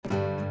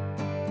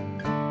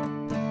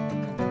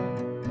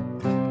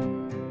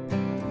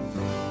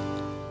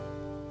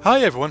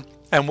Hi everyone,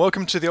 and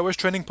welcome to the Always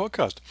Training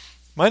Podcast.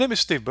 My name is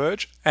Steve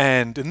Burge,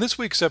 and in this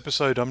week's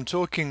episode I'm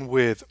talking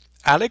with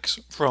Alex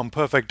from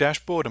Perfect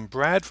Dashboard and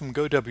Brad from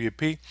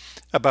GoWP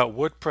about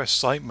WordPress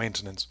site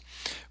maintenance.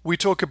 We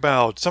talk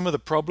about some of the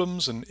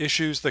problems and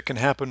issues that can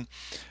happen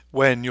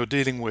when you're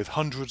dealing with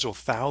hundreds or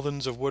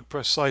thousands of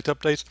WordPress site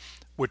updates,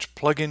 which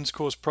plugins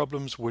cause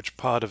problems, which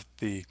part of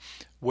the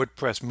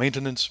WordPress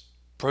maintenance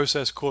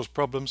process cause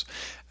problems,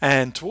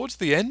 and towards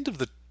the end of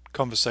the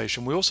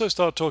conversation, we also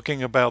start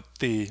talking about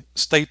the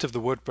state of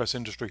the WordPress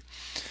industry.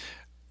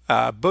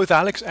 Both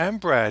Alex and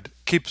Brad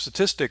keep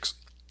statistics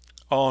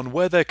on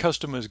where their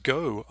customers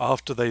go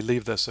after they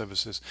leave their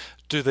services.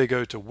 Do they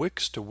go to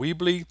Wix, to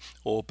Weebly,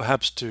 or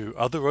perhaps to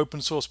other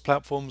open source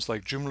platforms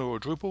like Joomla or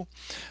Drupal?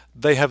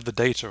 They have the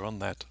data on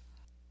that.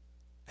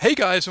 Hey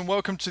guys, and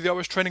welcome to the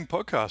Always Training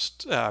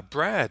Podcast.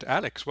 Brad,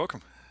 Alex,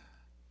 welcome.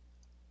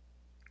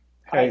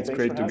 Hey, it's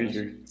great to be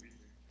here.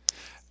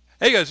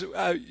 Hey guys,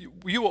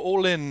 you were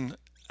all in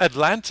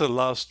Atlanta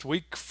last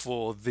week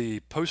for the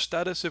Post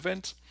Status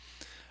event.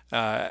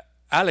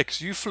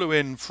 Alex, you flew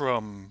in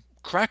from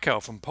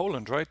Krakow, from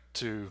Poland, right,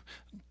 to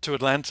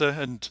Atlanta.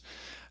 And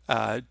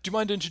do you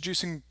mind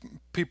introducing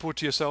people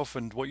to yourself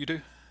and what you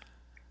do?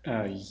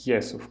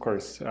 Yes, of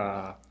course.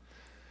 My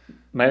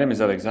name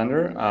is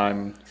Aleksander.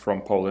 I'm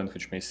from Poland,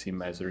 which may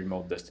seem as a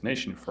remote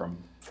destination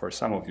for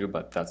some of you,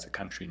 but that's a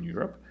country in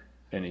Europe,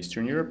 in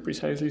Eastern Europe,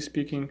 precisely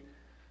speaking.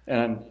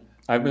 And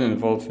I've been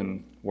involved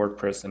in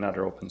WordPress and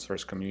other open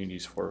source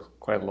communities for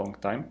quite a long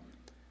time.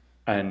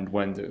 And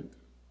when the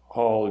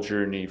whole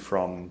journey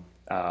from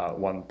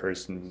one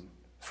person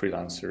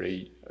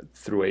freelancer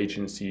through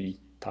agency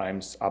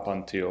times up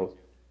until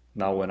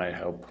now, when I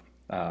help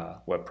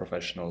web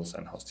professionals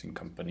and hosting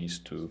companies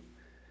to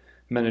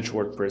manage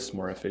WordPress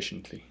more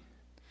efficiently.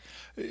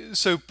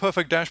 So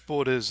Perfect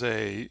Dashboard is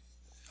I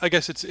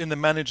guess it's in the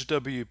managed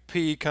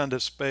WP kind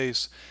of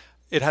space.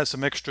 It has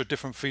some extra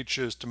different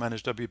features to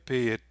manage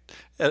WP.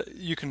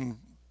 You can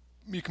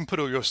put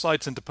all your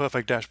sites into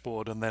Perfect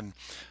Dashboard and then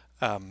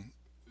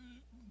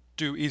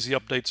do easy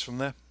updates from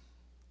there.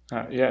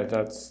 Yeah,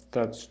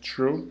 that's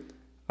true.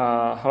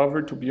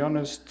 However, to be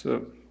honest,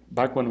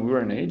 back when we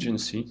were an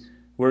agency,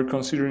 we were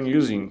considering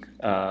using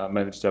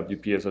managed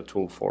WP as a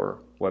tool for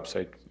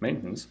website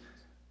maintenance.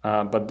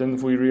 But then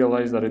we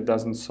realized that it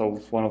doesn't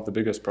solve one of the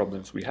biggest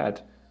problems we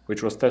had,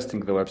 which was testing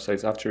the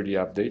websites after the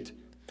update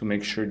to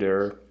make sure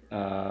they're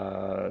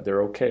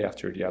okay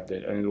after the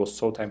update. And it was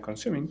so time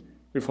consuming,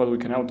 we thought we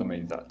can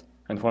automate that.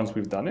 And once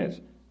we've done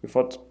it, we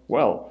thought,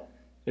 well,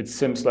 it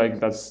seems like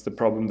that's the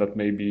problem that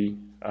may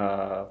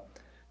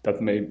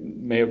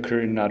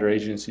occur in other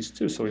agencies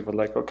too. So we thought,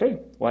 like, okay,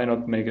 why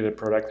not make it a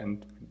product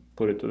and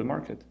put it to the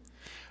market?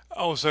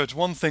 Oh, so it's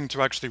one thing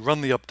to actually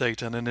run the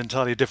update and an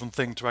entirely different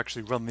thing to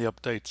actually run the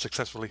update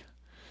successfully.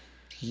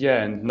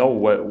 Yeah, and know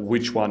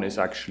which one is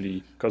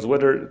actually, because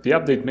whether the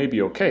update may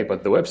be okay,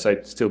 but the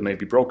website still may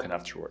be broken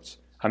afterwards.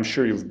 I'm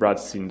sure you've, Brad,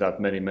 seen that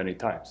many, many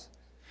times.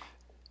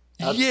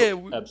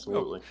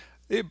 Absolutely.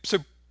 So,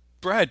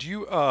 Brad,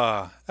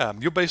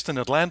 you're based in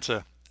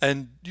Atlanta,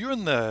 and you're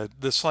in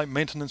the site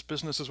maintenance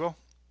business as well?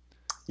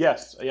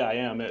 Yes, yeah, I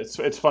am.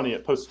 It's funny,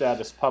 at Post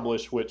Status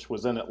Publish, which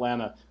was in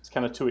Atlanta, it's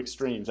kind of two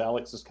extremes.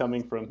 Alex is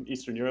coming from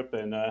Eastern Europe,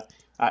 and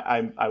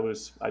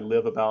I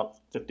live about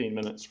 15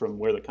 minutes from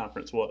where the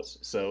conference was.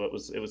 So it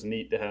was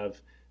neat to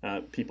have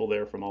people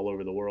there from all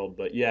over the world.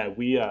 But yeah,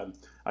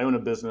 I own a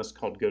business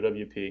called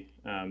GoWP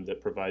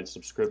that provides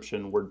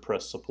subscription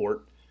WordPress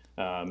support,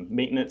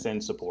 maintenance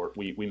and support.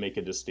 We make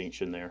a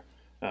distinction there.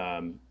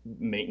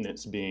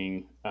 Maintenance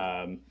being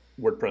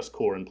WordPress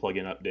core and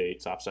plugin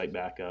updates, offsite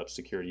backups,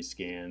 security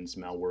scans,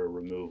 malware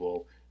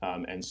removal,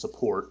 and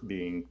support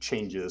being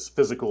changes,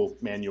 physical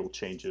manual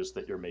changes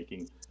that you're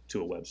making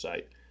to a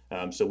website.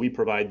 So we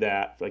provide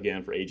that,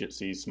 again, for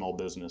agencies, small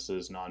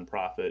businesses,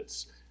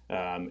 nonprofits,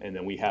 and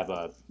then we have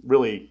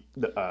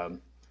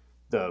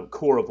the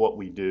core of what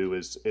we do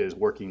is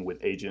working with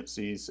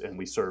agencies, and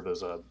we serve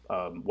as a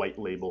white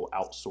label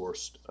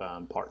outsourced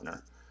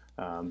partner.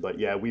 But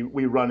yeah,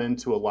 we run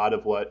into a lot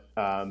of what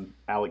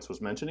Alex was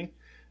mentioning,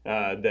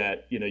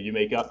 that you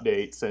make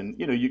updates, and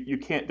you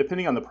can't,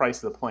 depending on the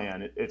price of the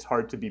plan, it's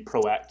hard to be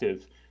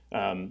proactive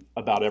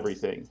about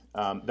everything.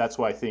 That's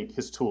why I think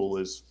his tool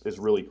is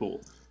really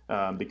cool,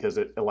 because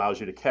it allows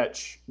you to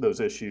catch those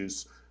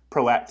issues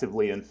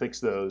proactively and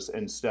fix those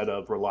instead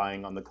of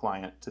relying on the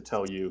client to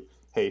tell you,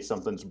 hey,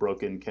 something's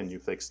broken, can you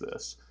fix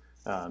this?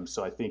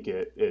 So I think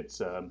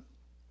it's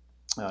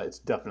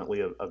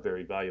definitely a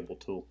very valuable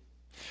tool.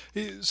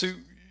 So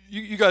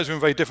you guys are in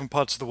very different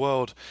parts of the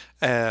world,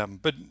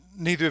 but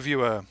neither of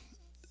you are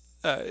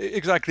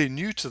exactly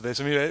new to this.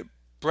 I mean,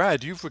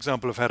 Brad, you, for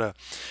example, have had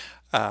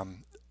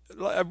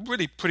a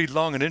really pretty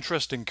long and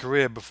interesting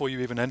career before you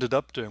even ended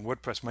up doing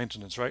WordPress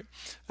maintenance, right?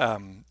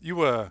 You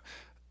were,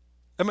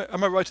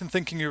 am I right in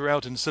thinking you were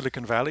out in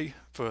Silicon Valley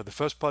for the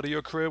first part of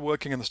your career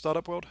working in the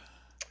startup world?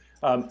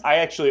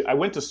 I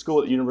went to school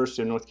at the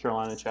University of North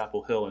Carolina,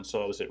 Chapel Hill, and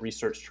so I was at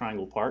Research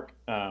Triangle Park,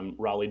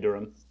 Raleigh,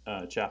 Durham,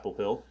 Chapel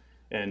Hill.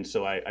 And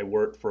so I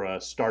worked for a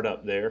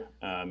startup there,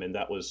 and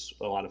that was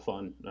a lot of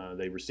fun.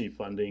 They received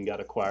funding, got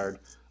acquired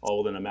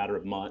all within a matter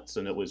of months,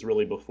 and it was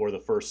really before the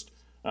first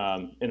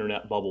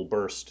internet bubble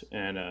burst,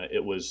 and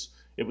it was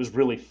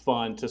really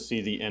fun to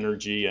see the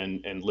energy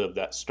and live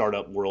that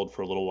startup world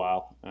for a little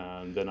while.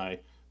 Then I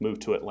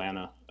moved to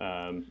Atlanta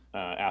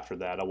after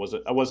that.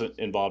 I wasn't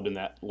involved in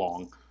that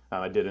long.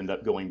 I did end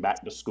up going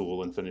back to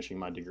school and finishing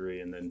my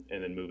degree, and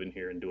then moving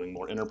here and doing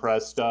more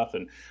enterprise stuff.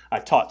 And I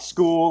taught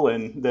school,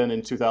 and then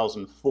in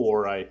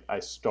 2004 I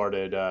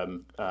started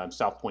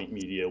South Point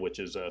Media, which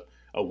is a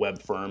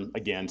web firm.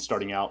 Again,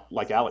 starting out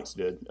like Alex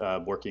did,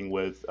 working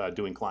with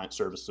doing client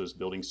services,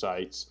 building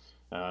sites,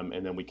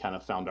 and then we kind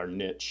of found our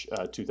niche.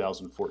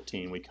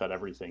 2014, we cut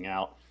everything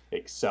out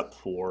except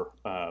for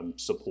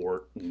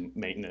support and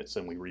maintenance,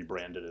 and we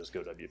rebranded as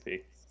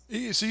GoWP.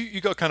 So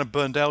you got kind of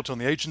burned out on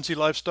the agency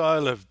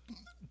lifestyle of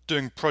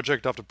doing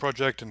project after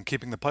project and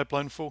keeping the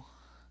pipeline full?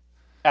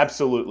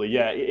 Absolutely,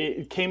 yeah.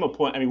 It came a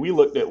point. I mean, we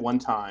looked at one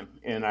time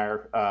in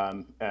our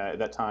at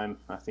that time.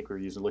 I think we were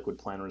using Liquid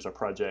Planner as our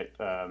project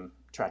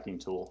tracking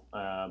tool,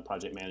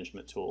 project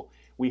management tool.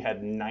 We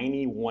had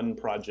 91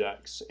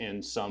 projects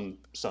in some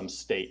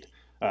state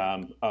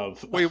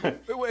of. Wait,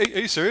 are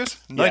you serious?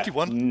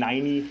 91? Yeah,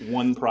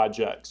 91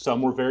 projects.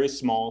 Some were very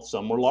small,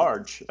 some were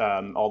large,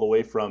 all the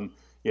way from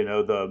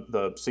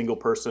the single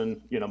person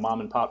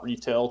mom and pop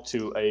retail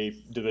to a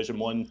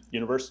Division I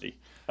university,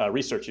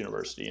 research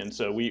university. And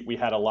so we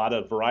had a lot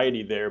of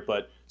variety there,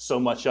 but so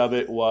much of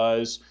it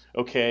was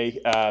okay.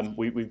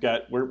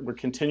 We're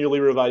continually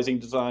revising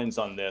designs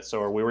on this,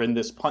 or we're in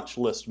this punch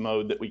list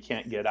mode that we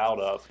can't get out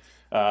of.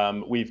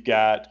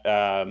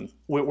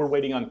 We're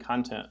waiting on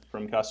content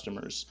from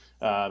customers.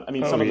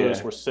 Some of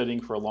those were sitting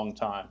for a long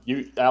time.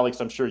 Alex,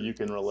 I'm sure you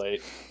can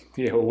relate.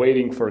 Yeah,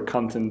 waiting for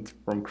content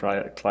from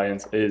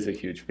clients is a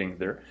huge thing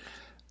there.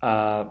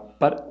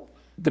 But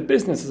the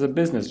business as a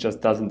business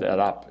just doesn't add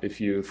up if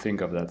you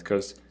think of that,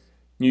 because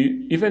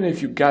even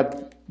if you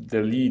got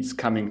the leads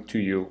coming to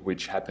you,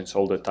 which happens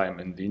all the time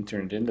in the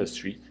internet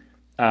industry,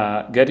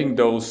 getting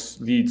those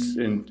leads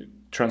and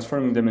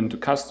transforming them into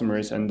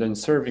customers and then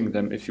serving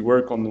them, if you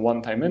work on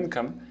one-time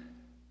income,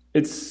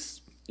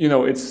 it's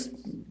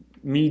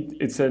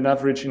an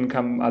average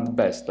income at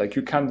best. Like,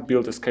 you can't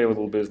build a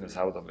scalable business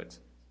out of it,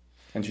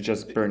 and you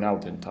just burn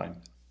out in time.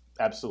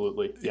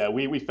 Absolutely. Yeah,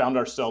 we found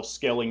ourselves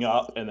scaling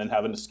up and then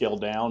having to scale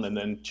down, and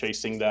then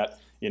chasing that.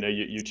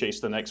 You chase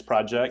the next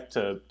project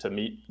to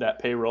meet that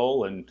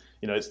payroll, and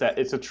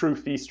it's a true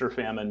feast or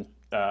famine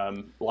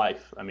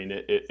life. I mean,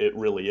 it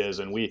really is.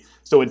 And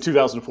so in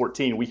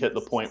 2014 we hit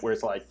the point where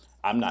it's like,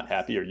 I'm not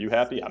happy. Are you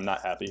happy? I'm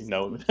not happy.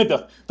 No,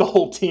 the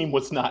whole team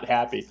was not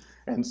happy.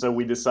 And so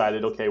we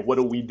decided, okay, what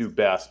do we do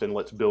best? And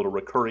let's build a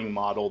recurring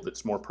model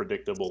that's more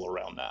predictable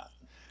around that.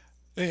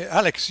 Hey,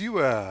 Alex, you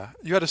had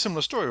a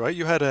similar story, right?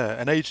 You had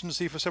an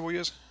agency for several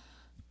years?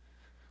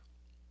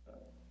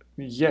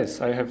 Yes,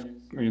 I have.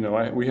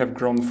 We have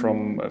grown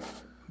from a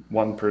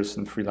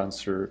one-person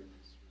freelancer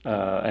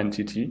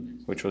entity,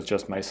 which was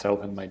just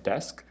myself and my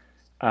desk,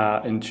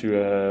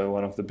 into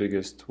one of the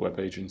biggest web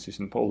agencies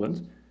in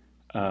Poland,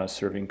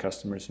 serving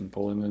customers in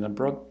Poland and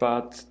abroad.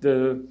 But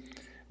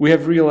we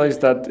have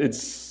realized that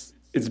it's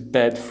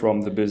bad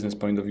from the business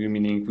point of view,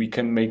 meaning we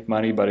can make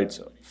money, but it's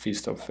a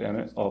feast of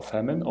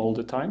famine all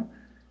the time.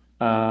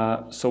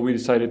 So we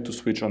decided to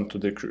switch on to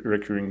the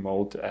recurring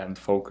mode and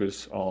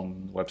focus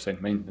on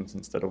website maintenance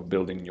instead of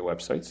building new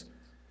websites.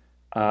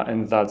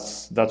 And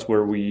that's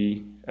where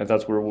we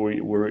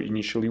were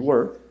initially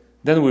were.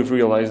 Then we've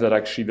realized that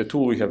actually the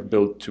tool we have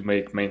built to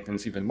make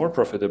maintenance even more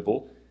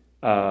profitable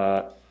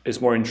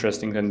is more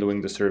interesting than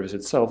doing the service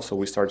itself. So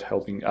we start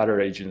helping other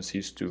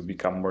agencies to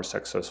become more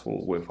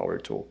successful with our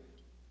tool.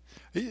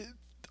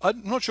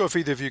 I'm not sure if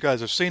either of you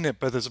guys have seen it,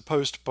 but there's a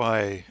post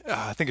by,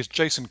 I think it's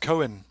Jason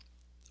Cohen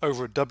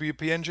over at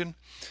WP Engine,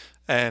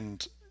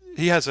 and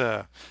he has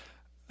a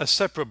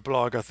separate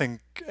blog, I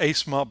think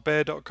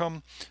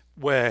asmartbear.com,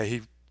 where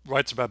he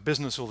writes about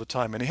business all the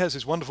time, and he has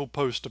this wonderful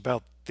post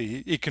about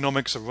the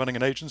economics of running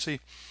an agency,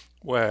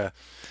 where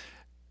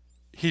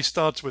he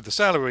starts with the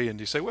salary, and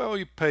you say, well,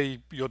 you pay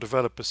your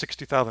developer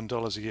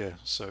 $60,000 a year,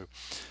 so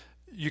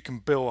you can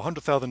bill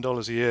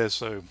 $100,000 a year,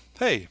 so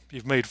hey,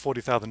 you've made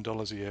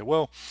 $40,000 a year.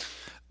 Well,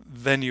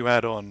 then you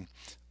add on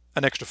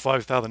an extra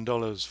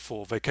 $5,000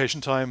 for vacation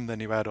time, then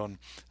you add on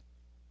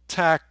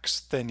tax,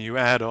 then you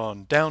add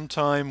on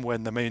downtime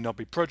when there may not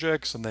be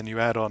projects, and then you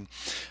add on,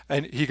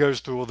 and he goes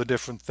through all the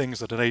different things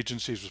that an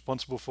agency is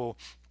responsible for,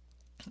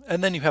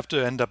 and then you have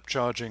to end up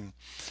charging,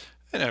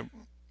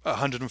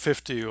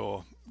 $150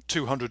 or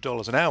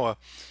 $200 an hour,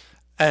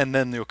 and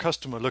then your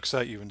customer looks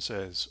at you and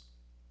says,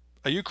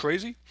 are you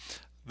crazy?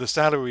 The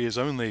salary is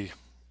only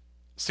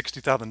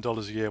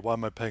 $60,000 a year. Why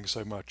am I paying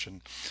so much?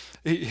 And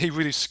he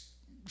really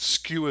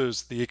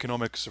skewers the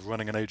economics of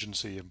running an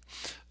agency and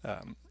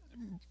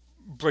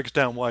breaks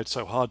down why it's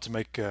so hard to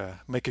make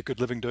a good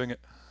living doing it.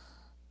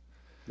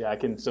 Yeah, I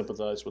can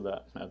sympathize with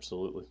that.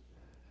 Absolutely.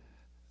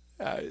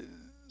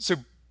 So,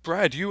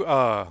 Brad, you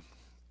are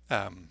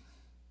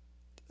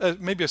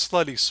maybe a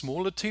slightly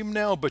smaller team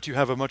now, but you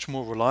have a much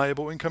more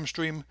reliable income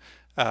stream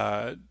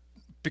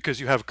because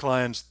you have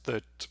clients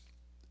that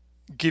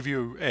give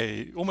you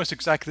almost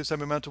exactly the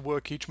same amount of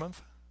work each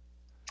month?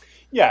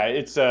 Yeah,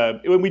 it's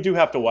we do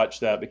have to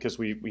watch that because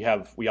we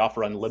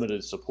offer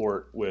unlimited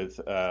support with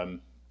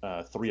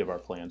three of our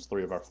plans,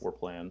 three of our four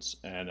plans,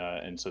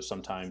 and so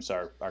sometimes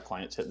our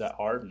clients hit that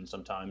hard, and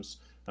sometimes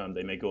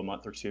they may go a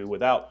month or two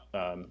without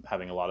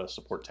having a lot of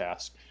support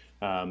tasks.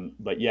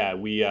 But yeah,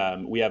 we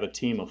have a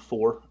team of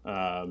four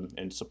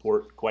and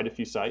support quite a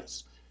few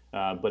sites.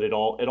 But it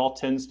all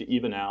tends to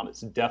even out. It's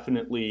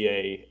definitely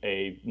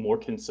a more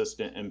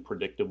consistent and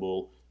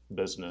predictable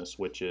business,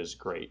 which is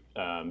great.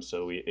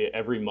 So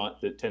every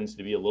month it tends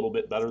to be a little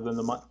bit better than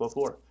the month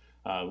before.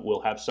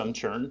 We'll have some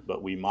churn,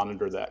 but we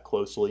monitor that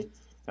closely.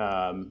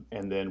 And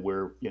then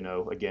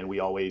again, we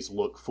always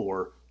look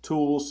for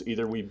tools.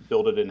 Either we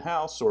build it in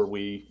house or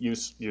we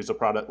use a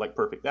product like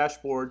Perfect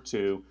Dashboard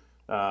to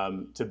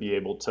be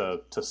able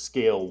to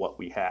scale what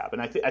we have.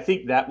 And I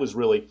think that was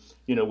really,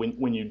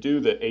 when you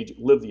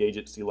live the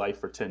agency life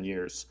for 10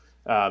 years,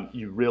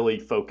 you really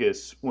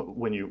focus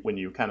when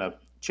you kind of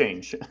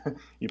change,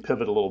 you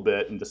pivot a little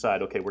bit and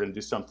decide, okay, we're going to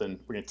do something.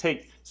 We're going to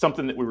take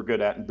something that we were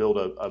good at and build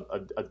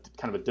a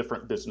kind of a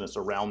different business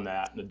around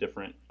that and a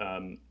different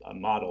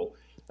model.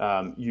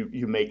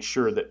 You make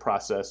sure that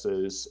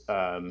processes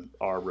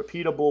are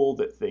repeatable,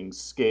 that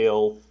things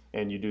scale,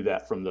 and you do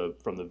that from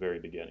the very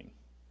beginning.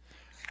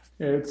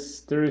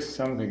 There is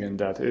something in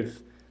that. If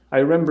I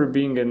remember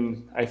being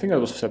in, I think it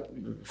was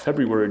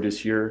February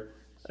this year,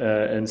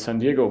 in San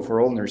Diego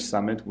for Owners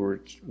Summit,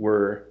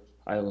 where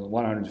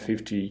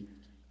 150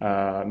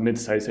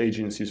 mid-sized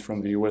agencies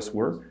from the US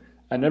were,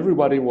 and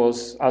everybody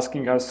was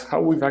asking us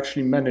how we've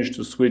actually managed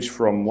to switch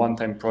from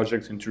one-time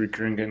projects into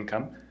recurring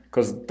income,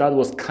 because that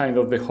was kind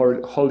of the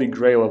holy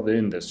grail of the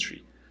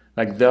industry.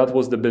 Like that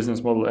was the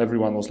business model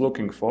everyone was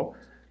looking for.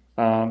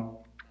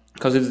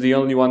 Because it's the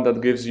only one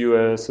that gives you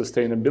a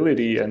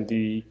sustainability and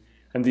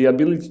the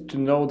ability to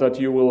know that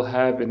you will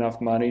have enough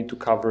money to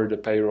cover the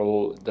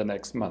payroll the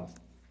next month.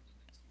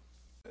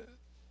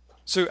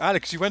 So,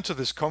 Alex, you went to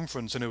this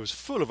conference and it was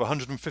full of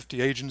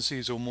 150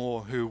 agencies or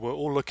more who were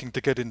all looking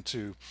to get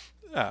into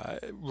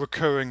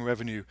recurring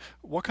revenue.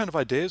 What kind of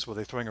ideas were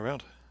they throwing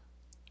around?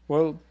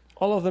 Well,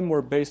 all of them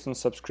were based on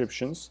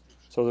subscriptions.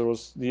 So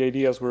the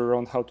ideas were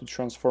around how to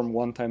transform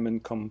one-time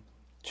income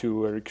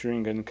to a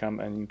recurring income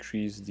and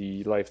increase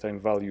the lifetime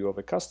value of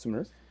a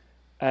customer.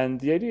 And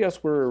the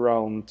ideas were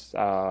around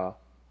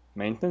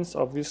maintenance,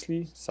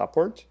 obviously,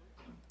 support,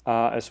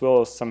 as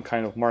well as some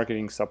kind of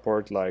marketing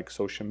support like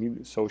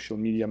social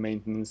media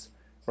maintenance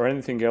or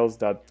anything else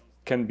that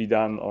can be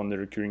done on a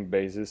recurring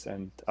basis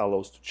and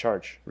allows to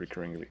charge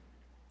recurringly.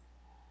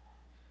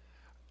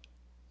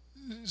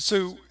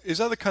 So is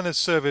that the kind of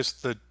service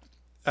that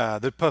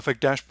the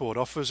Perfect Dashboard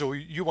offers, or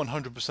you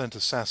 100% a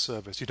SaaS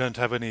service? You don't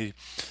have any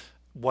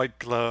white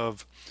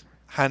glove,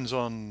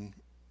 hands-on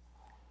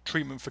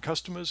treatment for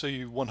customers? Are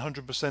you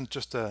 100%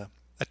 just a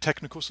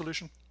technical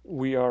solution?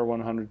 We are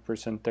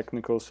 100%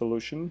 technical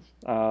solution.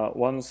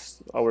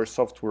 Once our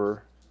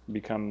software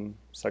become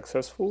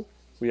successful,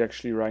 we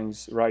actually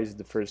rise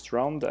the first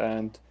round,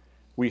 and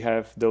we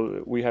have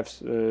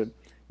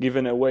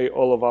given away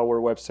all of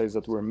our websites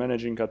that we're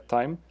managing at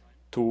time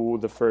to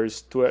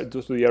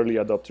the early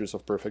adopters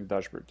of Perfect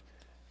Dashboard,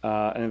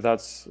 and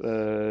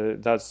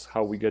that's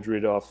how we get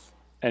rid of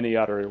any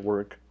other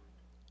work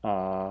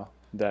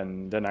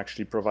than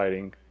actually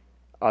providing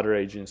other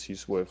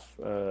agencies with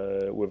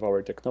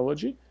our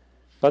technology.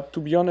 But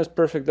to be honest,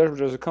 Perfect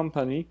Dashboard as a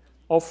company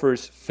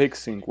offers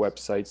fixing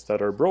websites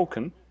that are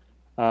broken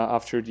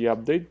after the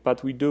update,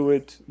 but we do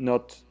it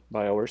not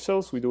by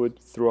ourselves. We do it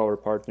through our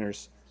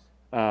partners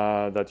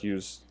that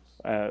use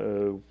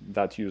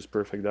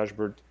Perfect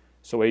Dashboard.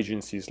 So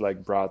agencies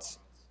like Brad's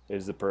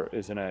is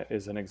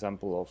an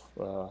example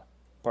of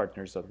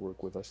partners that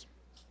work with us.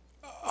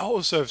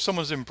 Also, if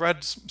someone's in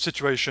Brad's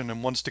situation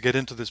and wants to get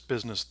into this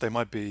business, they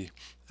might be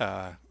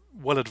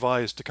well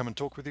advised to come and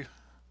talk with you.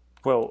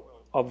 Well,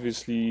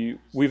 obviously,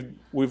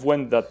 we've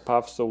went that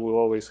path, so we're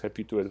always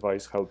happy to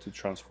advise how to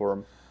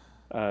transform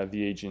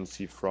the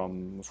agency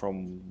from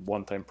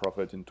one-time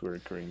profit into a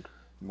recurring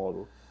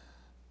model.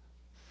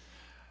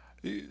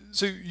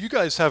 So you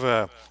guys have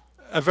a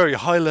very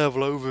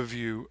high-level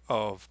overview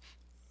of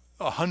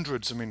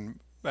hundreds. I mean,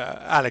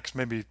 Alex,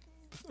 maybe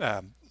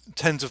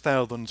tens of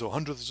thousands or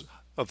hundreds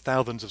of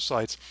thousands of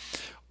sites.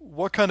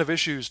 What kind of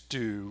issues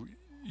do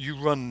you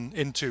run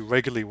into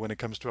regularly when it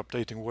comes to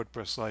updating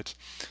WordPress sites?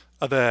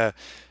 Are there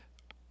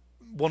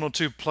one or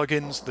two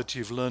plugins that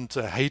you've learned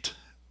to hate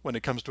when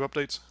it comes to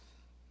updates?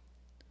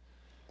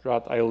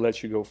 Brad, I'll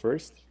let you go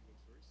first.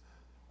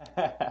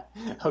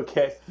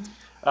 Okay.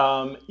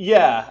 So,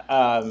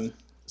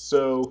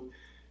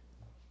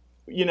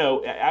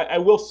 I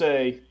will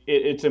say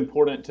it's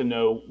important to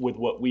know with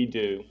what we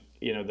do,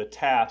 the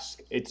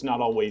task, it's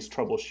not always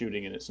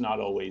troubleshooting and it's not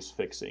always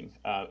fixing.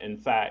 In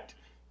fact,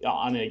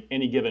 on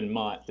any given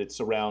month, it's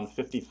around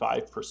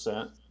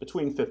 55%,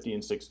 between 50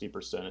 and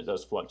 60%. It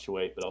does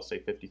fluctuate, but I'll say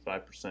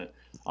 55%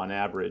 on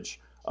average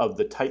of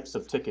the types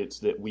of tickets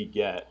that we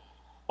get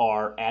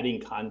are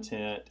adding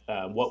content,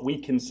 what we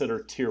consider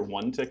tier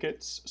one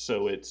tickets.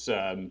 So it's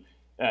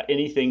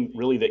anything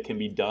really that can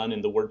be done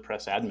in the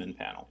WordPress admin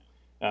panel.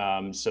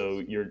 So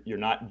you're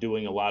not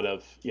doing a lot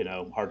of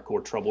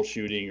hardcore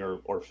troubleshooting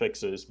or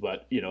fixes,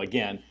 but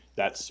again,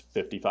 that's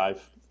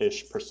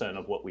 55-ish%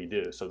 of what we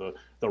do. So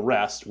the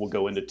rest will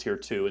go into tier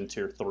 2 and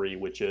tier 3,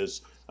 which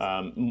is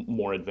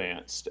more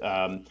advanced.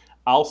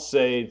 I'll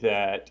say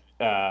that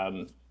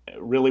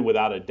really,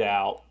 without a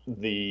doubt,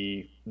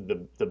 the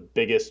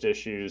biggest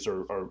issues,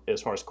 or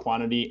as far as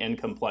quantity and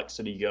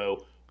complexity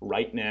go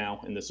right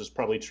now, and this is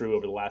probably true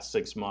over the last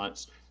 6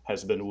 months,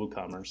 has been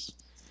WooCommerce.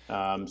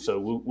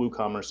 So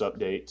WooCommerce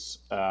updates,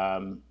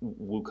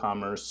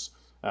 WooCommerce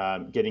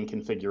getting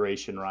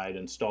configuration right,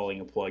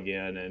 installing a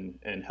plugin,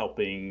 and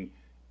helping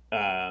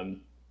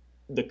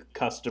the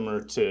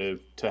customer to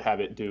have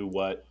it do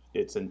what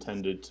it's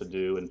intended to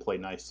do and play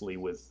nicely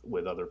with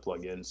other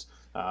plugins.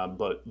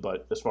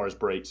 But as far as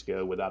breaks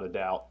go, without a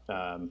doubt,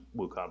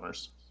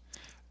 WooCommerce.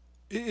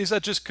 Is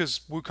that just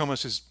because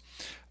WooCommerce is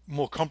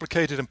more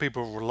complicated and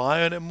people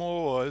rely on it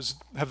more, or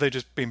have they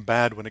just been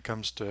bad when it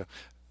comes to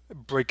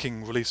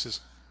breaking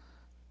releases?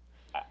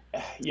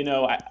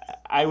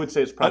 I would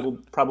say it's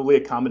probably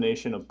a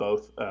combination of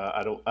both.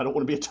 I don't want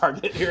to be a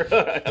target here.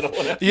 I don't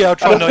want to. Yeah, I'll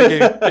try not to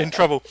get in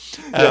trouble.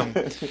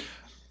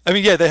 I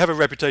mean, yeah, they have a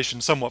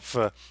reputation somewhat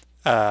for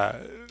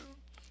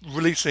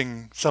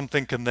releasing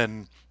something, and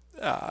then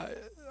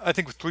I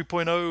think with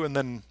 3.0, and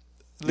then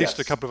at least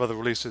a couple of other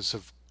releases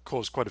have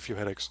caused quite a few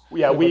headaches.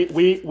 Yeah,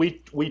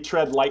 we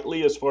tread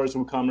lightly as far as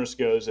WooCommerce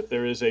goes. If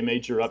there is a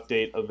major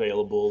update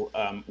available,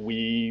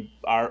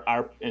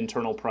 our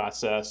internal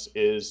process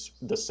is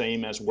the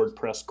same as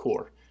WordPress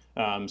core.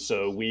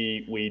 So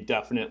we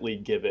definitely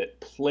give it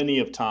plenty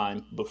of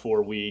time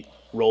before we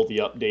roll the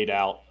update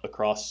out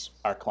across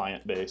our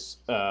client base.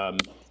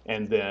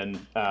 And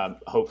then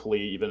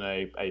hopefully even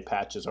a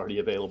patch is already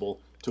available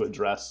to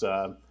address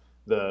the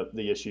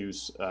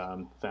issues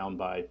found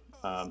by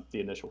the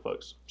initial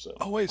folks.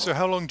 So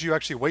how long do you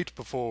actually wait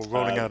before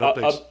rolling out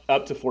updates?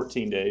 Up to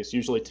 14 days.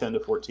 Usually 10 to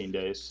 14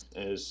 days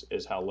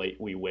is how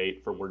late we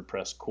wait for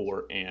WordPress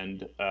core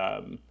and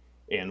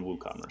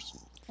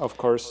WooCommerce. Of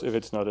course, if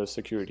it's not a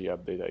security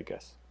update, I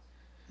guess.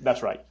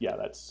 That's right. Yeah,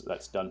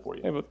 that's done for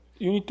you. Yeah, but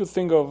you need to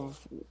think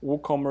of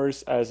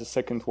WooCommerce as a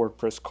second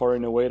WordPress core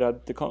in a way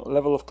that the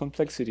level of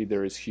complexity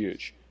there is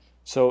huge.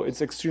 So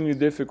it's extremely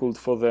difficult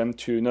for them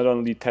to not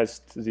only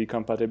test the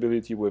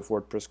compatibility with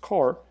WordPress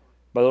core,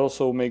 but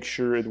also make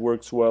sure it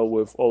works well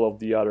with all of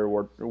the other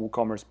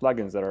WooCommerce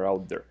plugins that are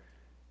out there.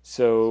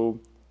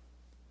 So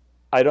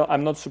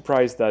I'm not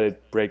surprised that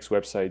it breaks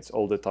websites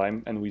all the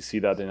time, and we see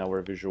that in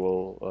our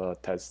visual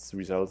tests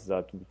results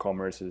that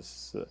WooCommerce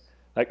is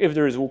like if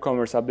there is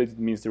WooCommerce update, it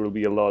means there will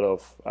be a lot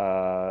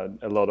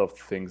of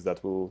things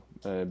that will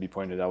be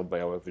pointed out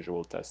by our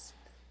visual tests.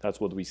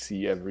 That's what we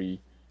see every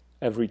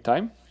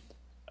time.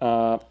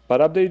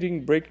 But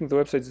breaking the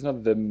website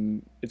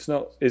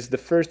is the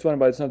first one,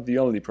 but it's not the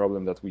only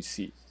problem that we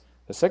see.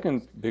 The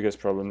second biggest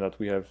problem that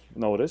we have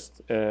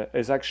noticed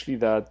is actually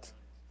that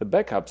the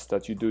backups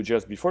that you do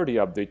just before the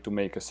update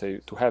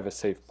to have a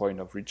safe point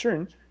of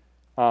return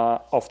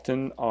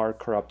often are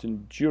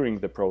corrupted during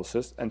the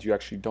process, and you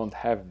actually don't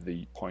have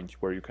the point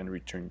where you can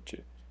return to.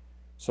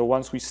 So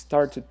once we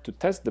started to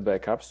test the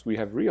backups, we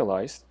have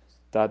realized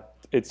that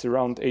it's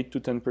around 8 to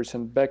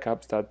 10%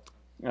 backups that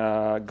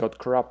got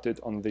corrupted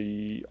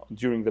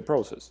during the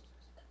process.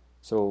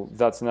 So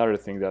that's another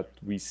thing that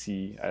we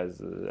see as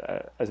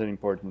an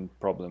important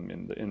problem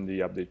in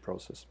the update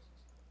process.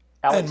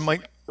 Alex,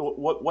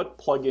 what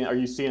plugin are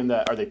you seeing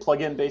that? Are they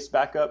plugin based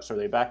backups? Are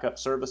they backup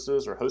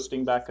services or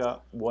hosting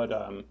backup? What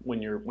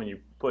when you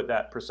put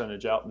that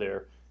percentage out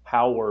there,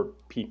 how are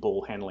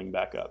people handling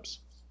backups?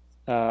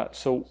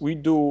 So we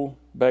do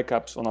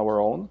backups on our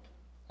own,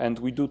 and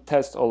we do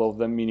test all of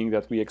them, meaning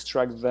that we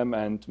extract them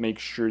and make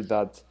sure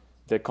that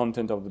the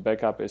content of the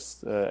backup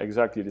is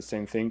exactly the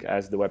same thing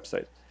as the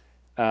website.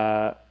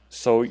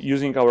 So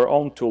using our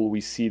own tool,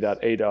 we see that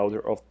 8 out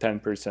of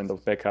 10%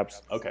 of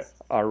backups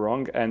are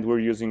wrong, and we're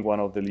using one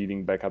of the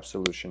leading backup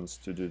solutions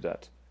to do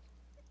that.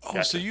 Oh,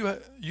 gotcha. So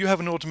you have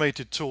an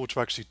automated tool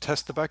to actually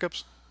test the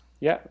backups?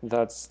 Yeah,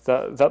 that's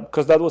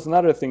because that was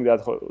another thing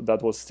that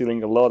was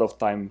stealing a lot of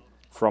time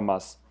from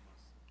us.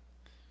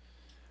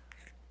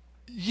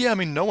 Yeah, I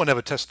mean, no one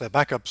ever tests their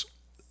backups.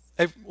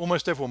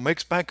 Almost everyone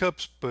makes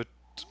backups, but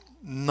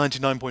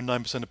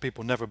 99.9% of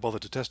people never bother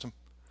to test them.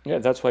 Yeah,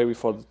 that's why we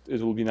thought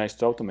it would be nice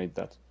to automate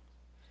that.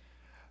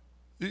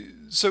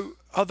 So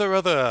are there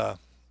other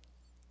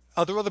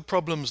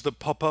problems that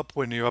pop up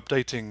when you're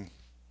updating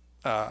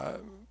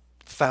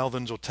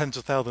thousands or tens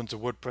of thousands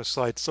of WordPress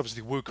sites?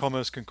 Obviously,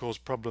 WooCommerce can cause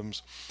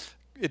problems.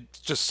 It's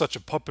just such a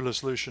popular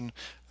solution.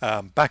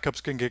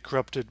 Backups can get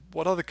corrupted.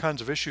 What other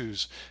kinds of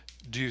issues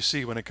do you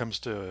see when it comes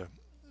to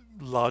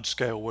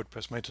large-scale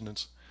WordPress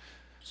maintenance?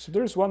 So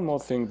there's one more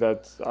thing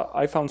that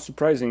I found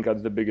surprising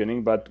at the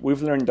beginning, but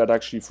we've learned that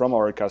actually from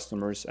our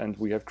customers, and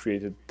we have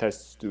created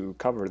tests to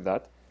cover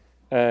that.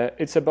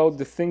 It's about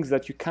the things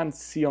that you can't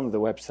see on the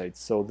website.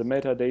 So the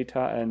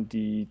metadata and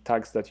the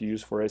tags that you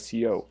use for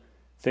SEO.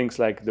 Things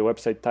like the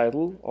website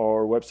title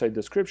or website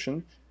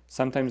description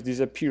sometimes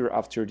disappear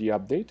after the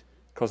update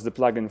because the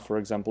plugin, for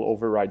example,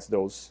 overrides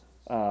those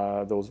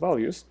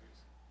values.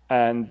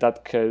 And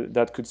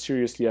that could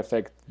seriously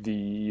affect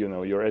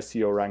your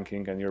SEO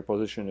ranking and your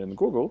position in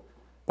Google,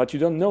 but you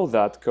don't know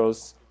that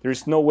because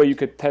there's no way you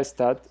could test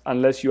that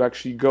unless you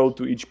actually go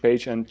to each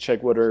page and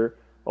check whether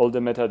all the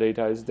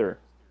metadata is there.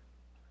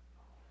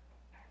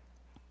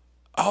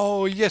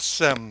 Oh yes,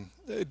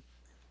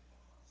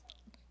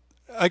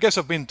 I guess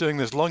I've been doing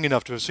this long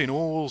enough to have seen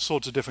all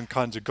sorts of different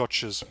kinds of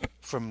gotchas,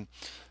 from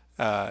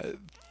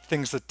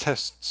things that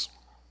tests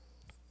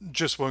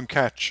just won't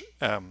catch.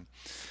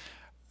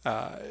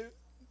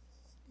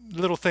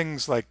 Little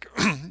things like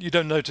you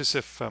don't notice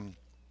if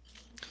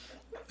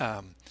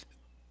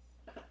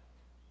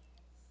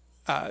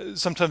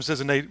sometimes there's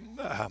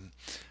trying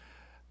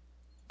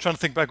to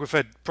think back, we've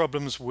had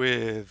problems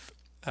with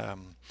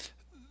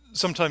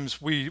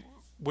sometimes we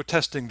were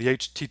testing the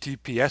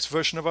HTTPS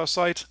version of our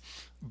site,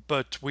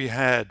 but we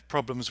had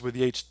problems with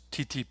the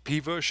HTTP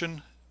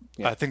version.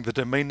 Yeah. I think the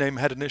domain name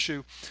had an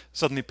issue.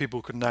 Suddenly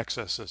people couldn't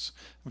access us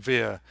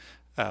via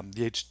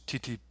the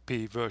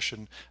HTTP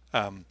version.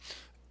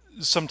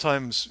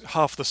 Sometimes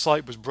half the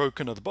site was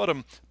broken at the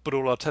bottom, but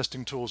all our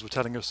testing tools were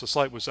telling us the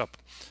site was up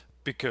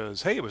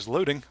because, hey, it was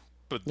loading,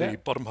 but the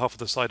bottom half of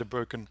the site had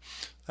broken.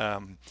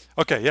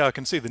 Okay, yeah, I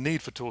can see the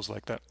need for tools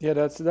like that. Yeah,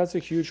 that's a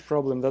huge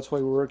problem. That's why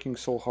we're working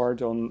so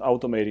hard on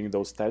automating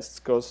those tests,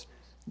 because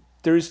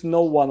there is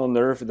no one on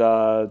earth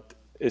that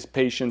is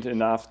patient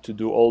enough to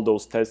do all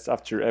those tests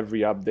after every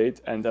update.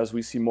 And as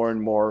we see more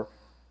and more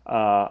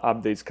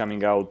updates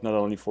coming out, not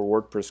only for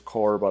WordPress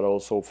core, but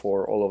also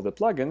for all of the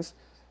plugins,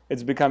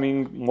 it's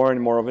becoming more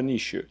and more of an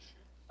issue.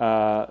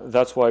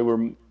 That's why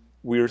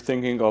we're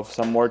thinking of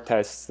some more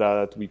tests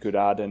that we could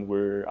add, and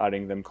we're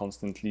adding them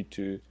constantly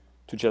to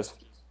just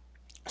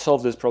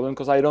solve this problem,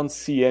 because I don't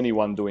see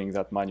anyone doing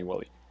that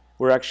manually.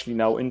 We're actually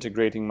now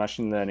integrating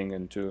machine learning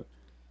into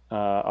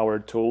our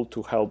tool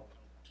to help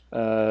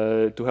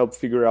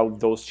figure out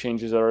those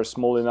changes that are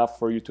small enough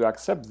for you to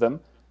accept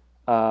them,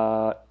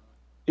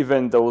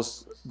 even though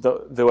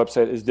the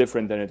website is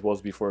different than it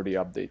was before the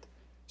update.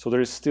 So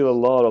there is still a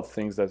lot of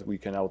things that we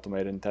can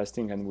automate in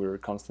testing, and we're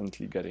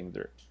constantly getting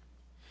there.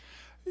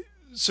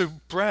 So,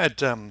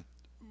 Brad,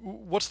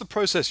 what's the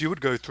process you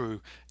would go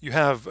through? You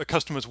have a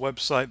customer's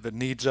website that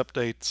needs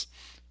updates.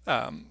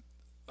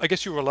 I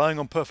guess you're relying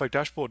on Perfect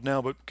Dashboard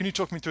now, but can you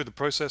talk me through the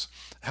process?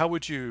 How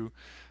would you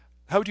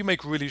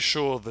make really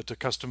sure that a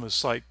customer's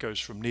site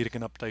goes from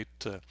needing an update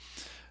to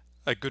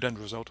a good end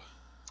result?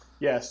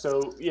 Yeah,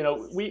 so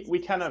we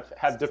kind of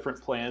have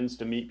different plans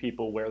to meet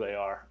people where they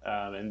are,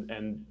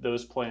 and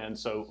those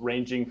plans, so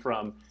ranging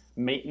from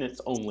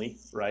maintenance only,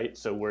 right?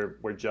 So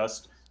we're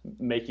just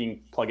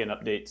making plugin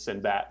updates in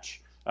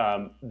batch.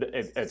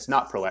 It's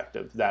not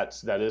proactive.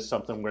 That is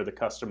something where the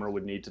customer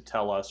would need to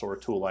tell us, or a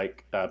tool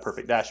like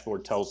Perfect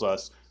Dashboard tells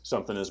us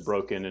something is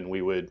broken, and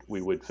we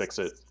would fix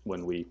it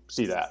when we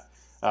see that.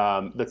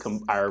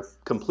 Our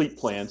complete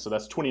plan, so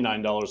that's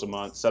 $29 a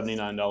month,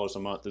 $79 a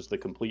month is the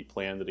complete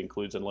plan that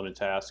includes unlimited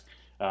tasks,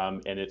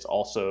 and it's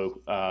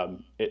also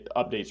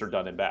updates are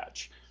done in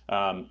batch.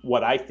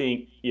 What I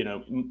think,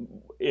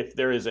 if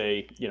there is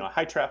a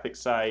high traffic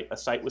site, a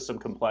site with some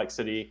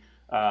complexity,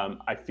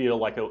 I feel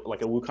like a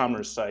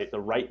WooCommerce site, the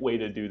right way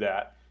to do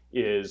that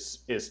is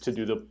to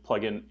do the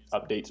plugin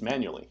updates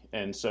manually,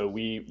 and so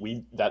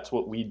we that's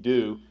what we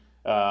do.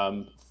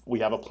 We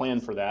have a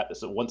plan for that.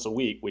 It's once a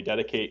week. We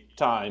dedicate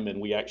time,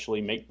 and we actually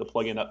make the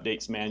plugin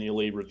updates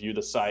manually, review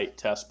the site,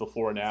 test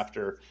before and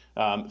after,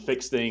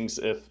 fix things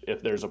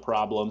if there's a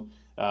problem,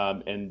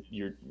 and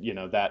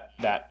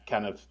that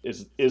kind of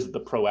is the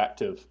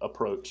proactive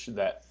approach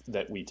that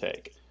we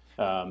take.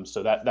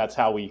 So that's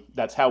how we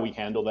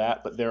handle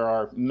that. But there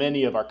are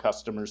many of our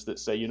customers that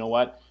say, you know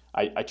what,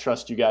 I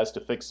trust you guys to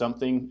fix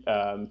something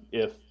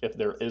if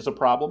there is a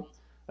problem.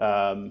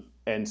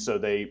 And so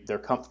they're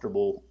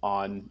comfortable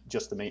on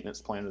just the maintenance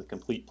plan or the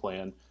complete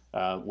plan,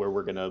 where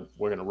we're gonna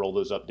roll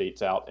those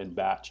updates out in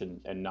batch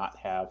and not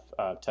have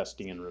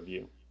testing and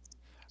review.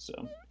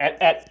 So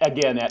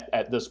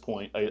at this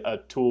point, a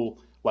tool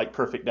like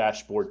Perfect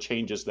Dashboard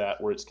changes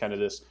that, where it's kind of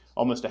this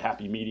almost a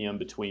happy medium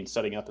between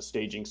setting up a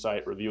staging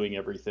site, reviewing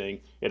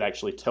everything. It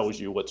actually tells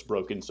you what's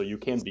broken, so you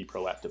can be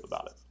proactive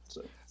about it.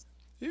 So,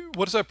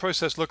 what does that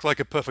process look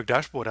like at Perfect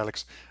Dashboard,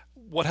 Alex?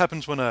 What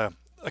happens when a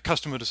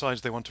customer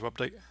decides they want to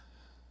update?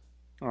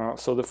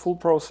 So the full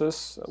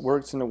process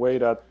works in a way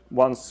that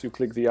once you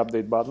click the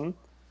update button,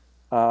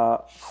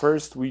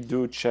 first we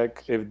do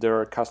check if there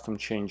are custom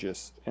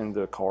changes in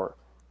the core,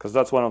 because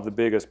that's one of the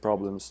biggest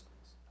problems.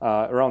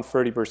 Around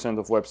 30%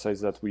 of websites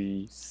that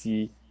we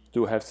see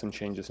do have some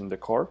changes in the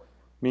core,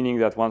 meaning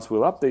that once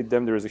we'll update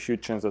them, there is a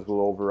huge chance that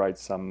we'll override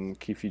some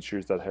key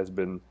features that has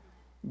been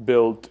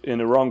built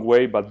in a wrong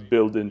way, but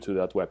built into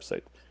that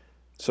website.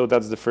 So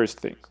that's the first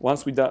thing.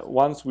 Once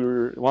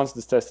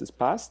this test is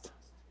passed,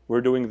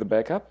 we're doing the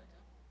backup.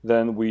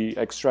 Then we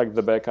extract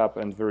the backup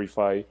and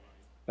verify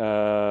in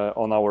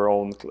our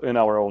own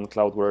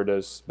cloud where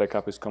this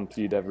backup is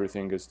complete,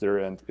 everything is there,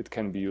 and it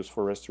can be used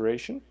for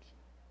restoration.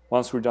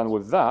 Once we're done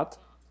with that,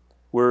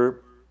 we're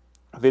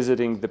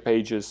visiting the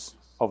pages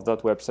of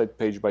that website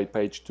page by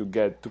page to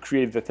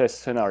create the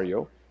test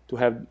scenario, to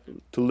have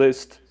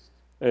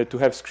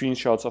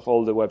screenshots of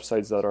all the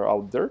websites that are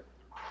out there,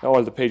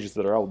 all the pages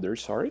that are out there.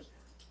 Sorry.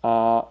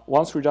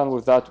 Once we're done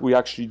with that, we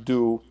actually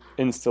do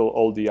install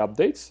all the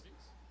updates.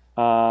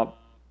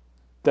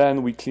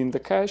 Then we clean the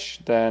cache.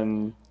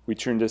 Then we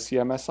turn the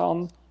CMS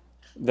on.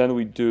 Then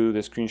we do the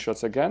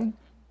screenshots again.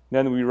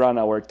 Then we run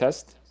our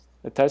test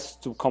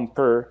to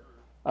compare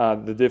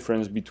the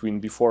difference between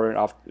before and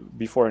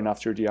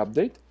after the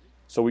update.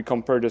 So we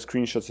compare the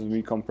screenshots and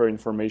we compare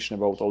information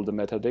about all the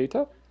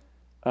metadata.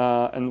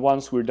 And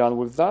once we're done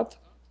with that,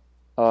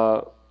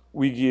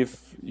 we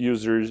give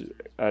users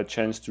a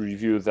chance to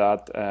review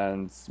that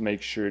and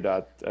make sure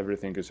that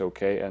everything is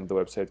okay and the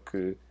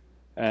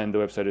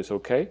website is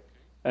okay.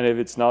 And if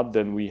it's not,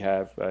 then we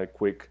have a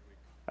quick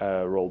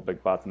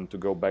rollback button to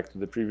go back to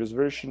the previous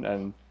version,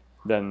 and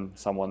then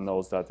someone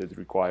knows that it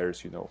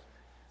requires,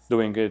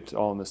 doing it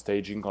on a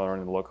staging or on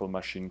a local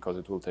machine because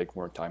it will take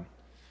more time.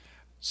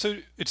 So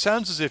it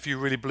sounds as if you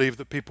really believe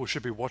that people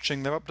should be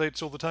watching their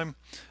updates all the time,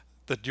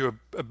 that you're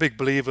a big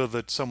believer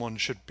that someone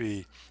should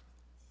be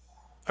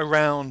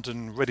around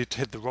and ready to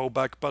hit the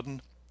rollback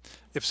button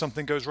if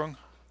something goes wrong?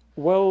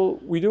 Well,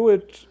 we do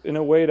it in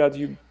a way that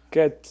you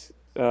get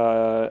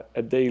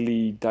a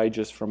daily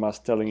digest from us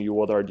telling you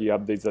what are the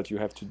updates that you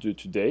have to do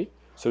today.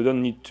 So you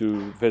don't need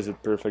to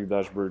visit Perfect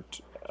Dashboard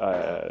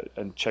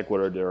and check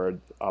whether there are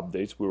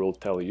updates. We will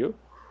tell you.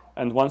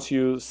 And once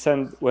you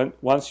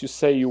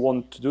say you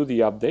want to do the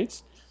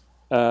updates,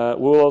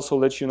 we'll also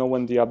let you know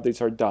when the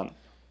updates are done.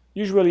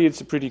 Usually it's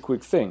a pretty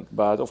quick thing,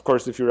 but of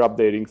course if you're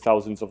updating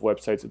thousands of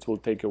websites, it will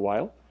take a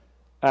while.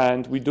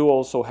 And we do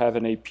also have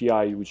an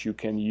API which you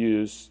can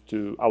use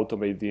to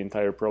automate the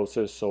entire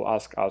process. So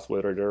ask us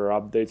whether there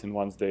are updates, and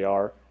once they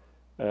are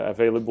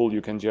available,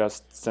 you can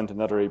just send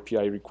another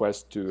API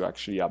request to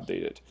actually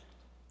update it.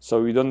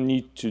 So you don't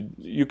need to.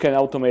 You can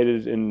automate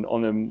it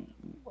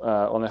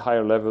on a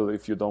higher level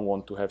if you don't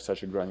want to have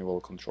such a granular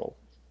control.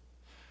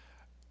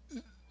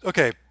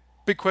 Okay,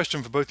 big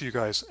question for both of you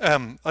guys.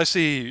 I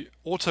see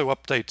auto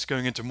updates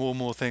going into more and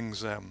more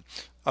things.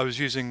 I was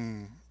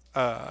using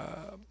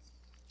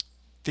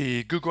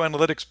the Google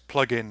Analytics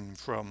plugin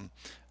from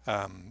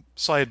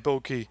Syed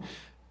Bulki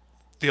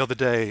the other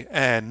day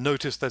and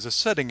noticed there's a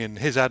setting in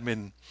his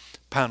admin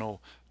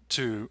panel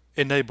to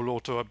enable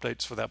auto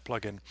updates for that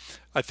plugin.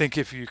 I think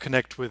if you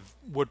connect with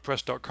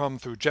WordPress.com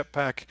through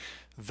Jetpack,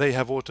 they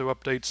have auto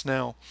updates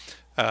now.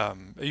 Are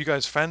you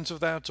guys fans of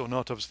that or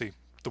not? Obviously,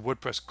 the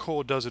WordPress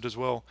core does it as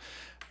well.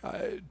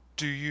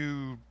 Do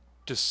you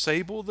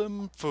disable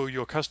them for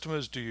your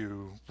customers? Do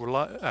you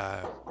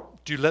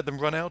let them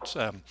run out?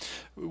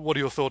 What are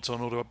your thoughts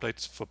on auto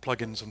updates for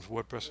plugins and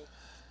for WordPress?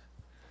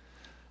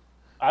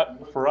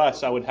 For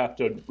us, I would have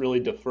to really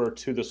defer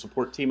to the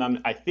support team.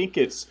 I think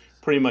it's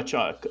pretty much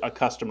a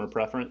customer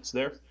preference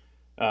there.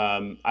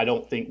 I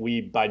don't think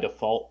we by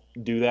default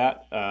do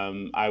that.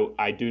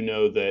 I do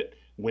know that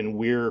when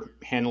we're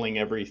handling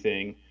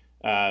everything,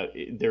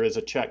 there is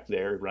a check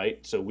there,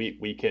 right? So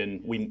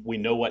we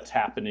know what's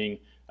happening.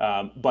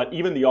 But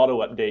even the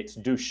auto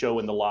updates do show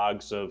in the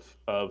logs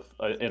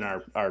in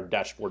our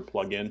dashboard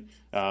plugin.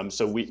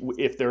 So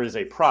if there is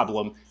a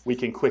problem, we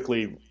can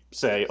quickly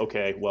say,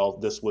 okay, well,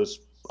 this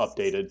was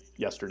updated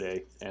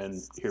yesterday, and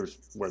here's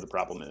where the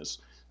problem is.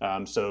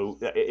 So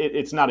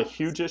it's not a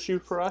huge issue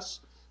for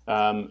us,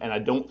 and I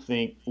don't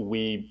think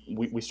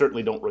we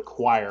certainly don't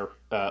require,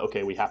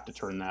 okay, we have to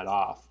turn that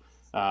off.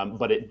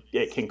 But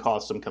it can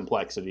cause some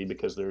complexity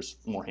because there's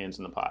more hands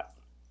in the pot.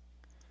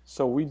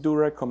 So we do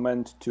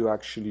recommend to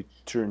actually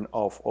turn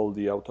off all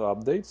the auto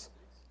updates,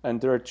 and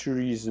there are two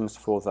reasons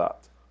for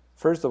that.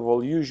 First of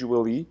all,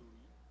 usually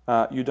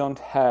you don't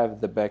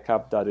have the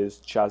backup that is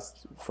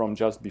just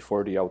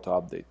before the auto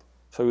update.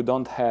 So you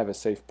don't have a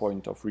safe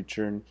point of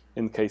return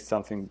in case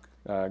something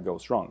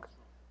goes wrong.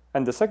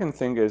 And the second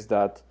thing is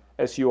that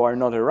as you are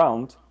not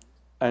around,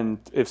 and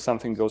if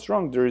something goes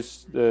wrong,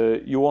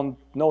 you won't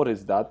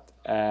notice that.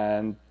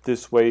 And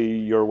this way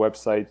your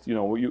website,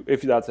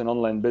 if that's an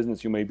online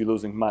business, you may be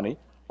losing money,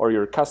 or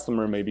your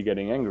customer may be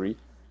getting angry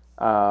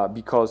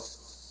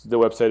because the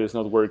website is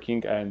not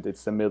working and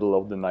it's the middle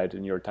of the night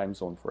in your time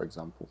zone, for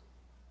example.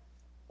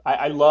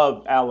 I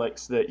love,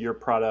 Alex, that your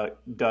product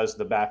does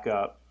the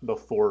backup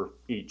before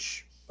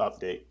each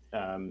update.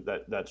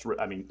 That's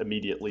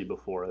immediately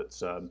before.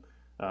 It's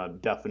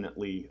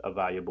definitely a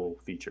valuable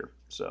feature.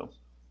 So.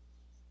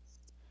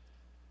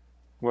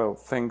 Well,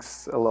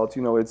 thanks a lot.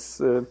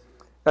 It's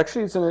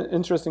actually it's an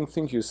interesting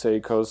thing you say,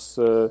 because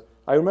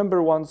I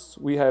remember once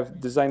we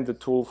have designed the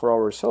tool for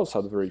ourselves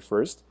at the very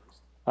first.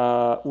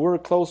 We're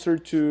closer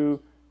to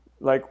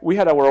like we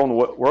had our own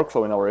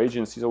workflow in our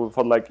agency, so we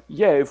thought like,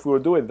 yeah, if we will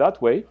do it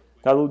that way,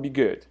 that will be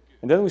good.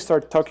 And then we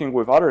start talking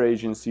with other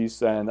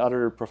agencies and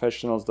other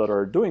professionals that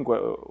are doing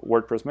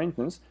WordPress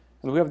maintenance,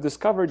 and we have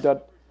discovered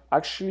that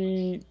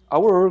actually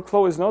our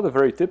workflow is not a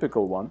very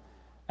typical one.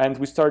 And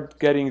we start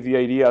getting the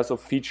ideas of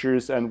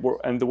features and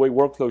the way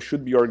workflow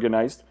should be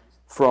organized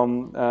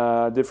from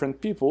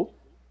different people.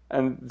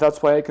 And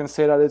that's why I can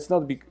say that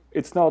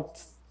it's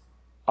not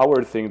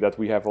our thing that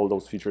we have all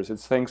those features.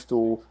 It's thanks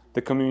to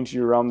the community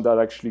around that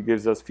actually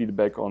gives us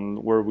feedback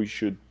on where we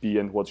should be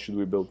and what should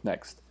we build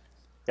next.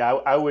 Yeah,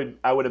 I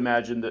would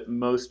imagine that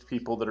most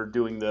people that are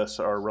doing this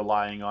are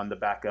relying on the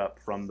backup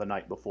from the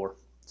night before.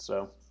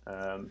 So,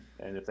 and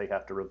if they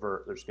have to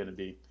revert, there's going to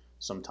be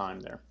some time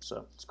there.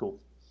 So it's cool.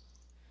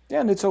 Yeah,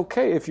 and it's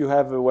okay if you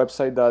have a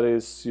website that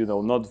is,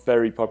 not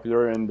very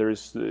popular and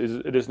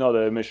it is not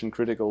a mission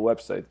critical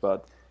website.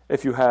 But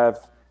if you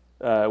have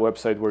a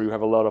website where you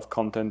have a lot of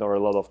content or a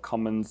lot of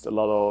comments, a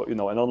lot of, an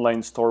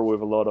online store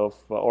with a lot of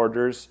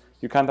orders,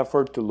 you can't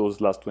afford to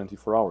lose last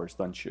 24 hours,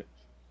 don't you?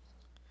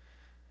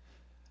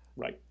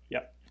 Right.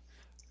 Yeah.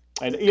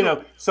 And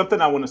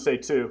something I want to say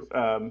too,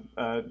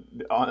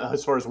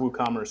 as far as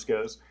WooCommerce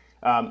goes,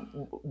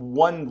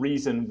 one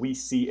reason we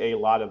see a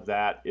lot of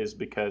that is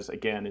because,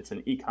 again, it's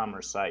an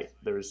e-commerce site.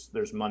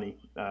 There's money.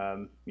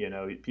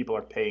 People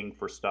are paying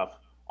for stuff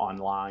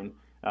online,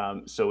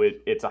 so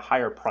it's a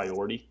higher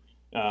priority.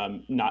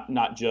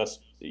 Not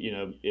just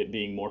it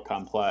being more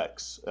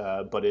complex,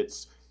 but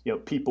it's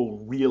people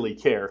really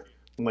care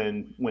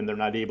when they're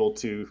not able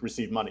to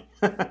receive money.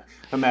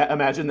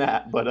 Imagine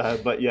that.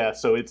 But yeah,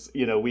 so it's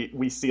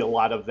we see a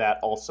lot of that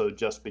also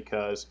just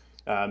because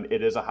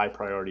it is a high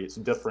priority. It's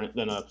different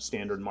than a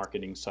standard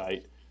marketing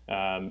site,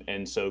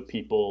 and so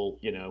people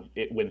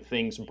when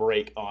things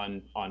break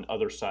on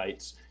other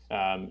sites,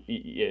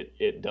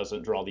 it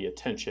doesn't draw the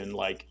attention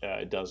like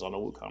it does on a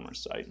WooCommerce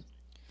site.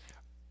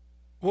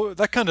 Well,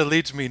 that kind of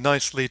leads me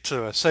nicely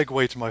to a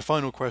segue to my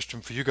final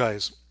question for you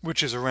guys,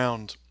 which is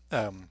around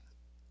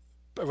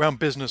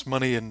business,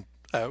 money, and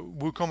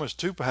WooCommerce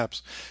too,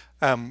 perhaps.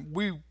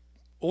 We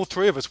all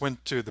three of us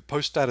went to the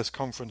Post Status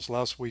conference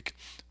last week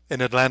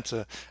in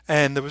Atlanta,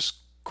 and there was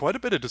quite a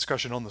bit of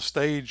discussion on the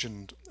stage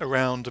and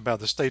around about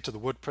the state of the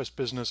WordPress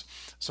business.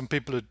 Some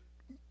people had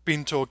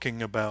been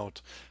talking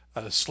about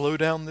a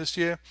slowdown this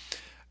year.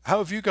 How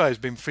have you guys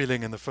been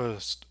feeling in the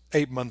first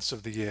 8 months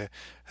of the year?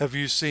 Have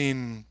you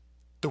seen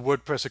the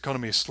WordPress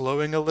economy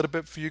slowing a little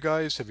bit for you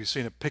guys? Have you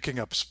seen it picking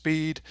up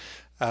speed?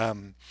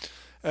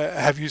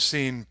 Have you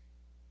seen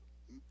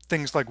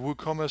things like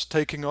WooCommerce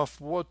taking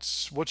off?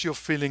 What's your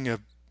feeling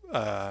of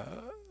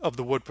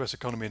the WordPress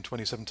economy in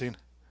 2017?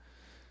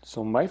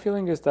 So my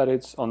feeling is that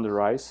it's on the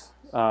rise.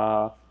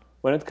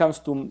 When it comes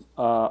to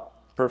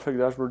Perfect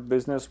Dashboard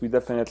business, we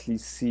definitely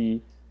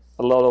see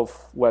a lot of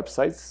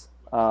websites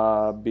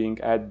being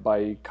added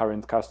by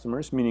current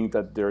customers, meaning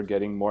that they're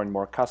getting more and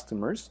more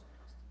customers,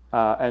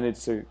 and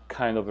it's a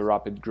kind of a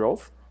rapid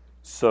growth.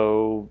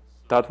 So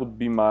that would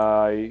be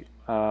my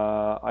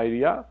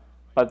idea,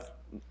 but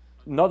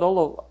not all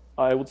of.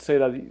 I would say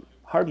that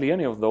hardly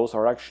any of those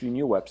are actually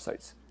new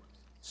websites.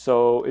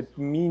 So it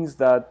means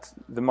that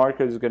the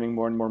market is getting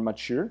more and more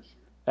mature,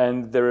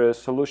 and there are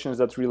solutions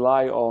that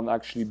rely on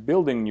actually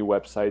building new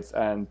websites,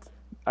 and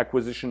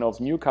acquisition of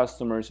new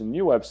customers and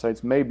new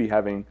websites may be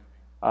having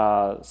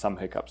some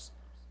hiccups.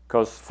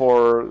 Because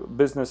for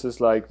businesses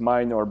like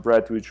mine or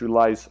Brad, which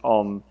relies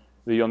on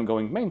the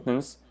ongoing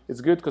maintenance,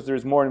 it's good because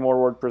there's more and more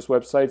WordPress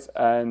websites,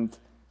 and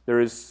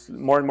there is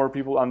more and more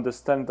people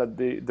understand that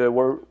the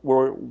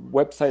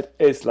website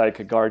is like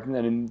a garden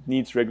and it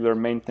needs regular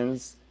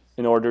maintenance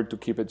in order to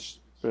keep its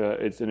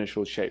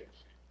initial shape.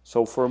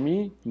 So for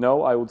me,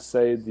 no, I would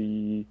say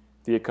the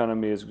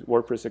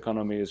WordPress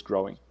economy is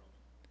growing.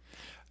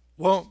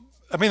 Well,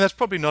 I mean, that's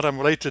probably not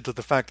unrelated to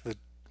the fact that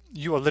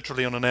you are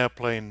literally on an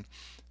airplane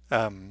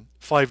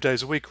 5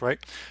 days a week, right?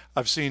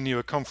 I've seen you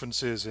at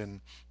conferences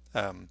in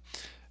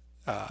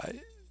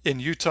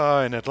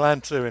Utah, in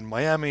Atlanta, in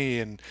Miami,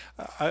 and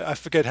I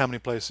forget how many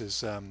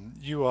places.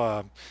 You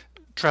are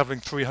traveling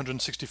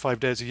 365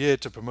 days a year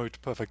to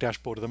promote Perfect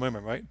Dashboard at the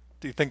moment, right?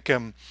 Do you think, I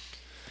mean,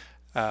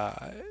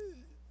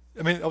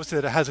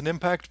 obviously that it has an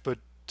impact, but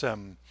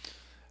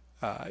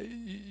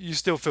you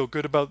still feel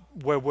good about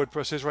where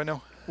WordPress is right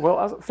now?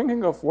 Well,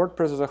 thinking of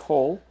WordPress as a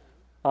whole,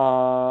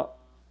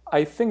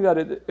 I think that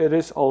it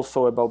is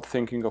also about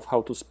thinking of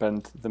how to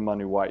spend the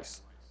money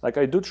wise. Like,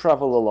 I do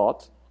travel a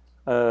lot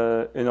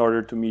in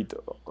order to meet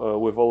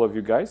with all of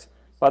you guys,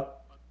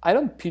 but I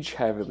don't pitch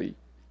heavily.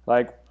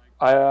 Like,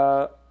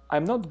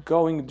 I'm not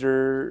going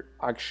there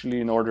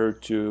actually in order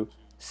to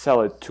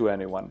sell it to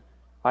anyone.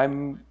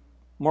 I'm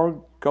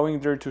more going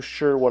there to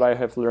share what I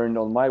have learned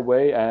on my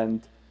way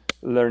and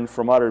learn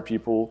from other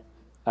people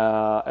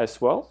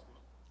as well.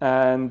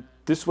 And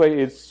this way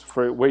it's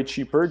way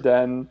cheaper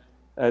than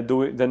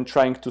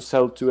trying to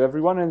sell to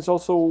everyone, and it's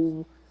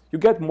also you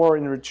get more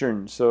in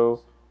return.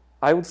 So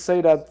I would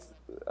say that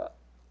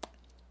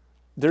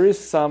there is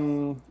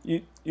some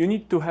you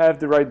need to have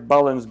the right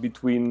balance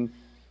between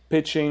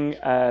pitching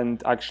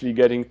and actually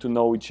getting to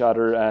know each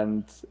other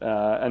and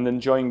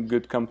enjoying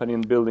good company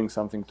and building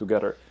something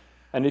together.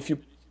 And if you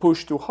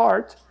push too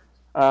hard,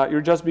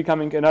 you're just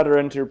becoming another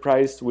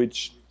enterprise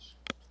which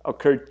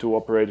occurred to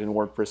operate in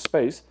WordPress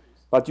space,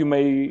 but you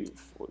may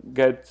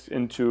get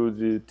into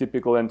the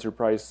typical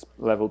enterprise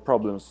level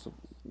problems,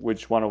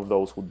 which one of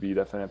those would be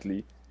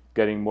definitely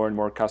getting more and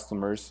more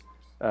customers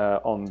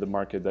on the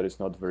market that is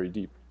not very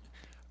deep.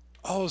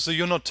 Oh, so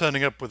you're not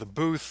turning up with a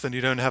booth and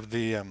you don't have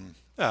the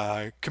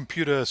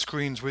computer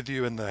screens with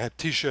you and the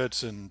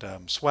t-shirts and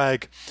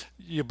swag.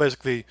 You're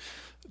basically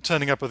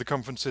turning up at the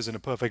conferences in a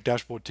perfect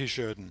dashboard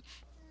t-shirt and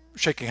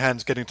shaking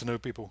hands, getting to know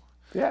people.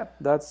 Yeah,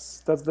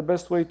 that's the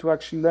best way to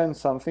actually learn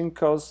something,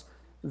 because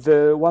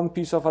the one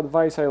piece of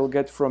advice I'll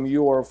get from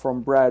you or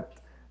from Brad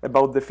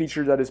about the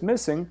feature that is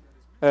missing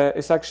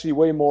is actually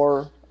way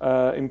more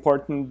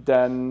important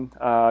than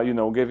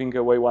giving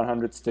away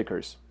 100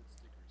 stickers.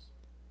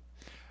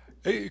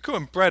 Hey, cool.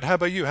 And Brad, how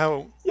about you?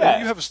 You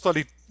have a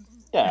study.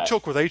 Yeah. You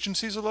talk with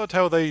agencies a lot.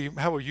 How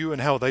are you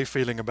and how are they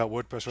feeling about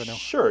WordPress right now?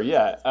 Sure.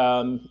 Yeah.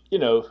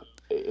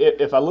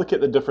 If I look at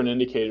the different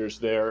indicators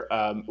there,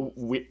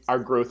 our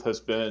growth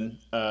has been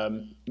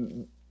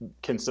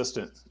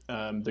consistent.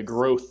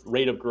 The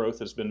rate of growth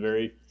has been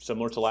very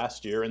similar to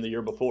last year and the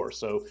year before.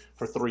 So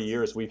for 3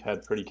 years, we've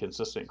had pretty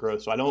consistent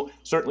growth. So I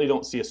certainly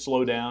don't see a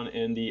slowdown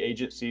in the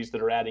agencies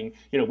that are adding.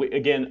 We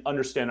again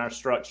understand our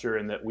structure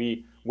and that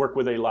we work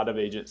with a lot of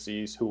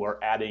agencies who are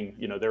adding.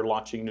 They're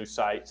launching new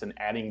sites and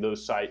adding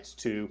those sites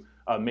to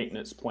a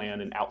maintenance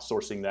plan and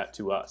outsourcing that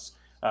to us.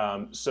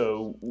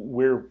 So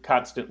we're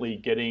constantly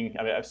getting.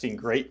 I've seen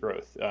great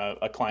growth.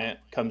 A client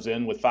comes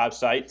in with 5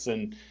 sites,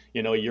 and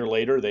a year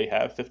later they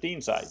have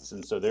 15 sites,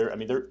 and so they're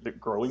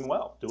growing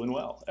well, doing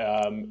well.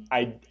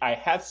 I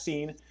have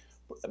seen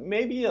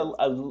maybe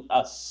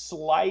a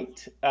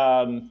slight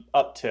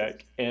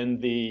uptick in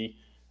the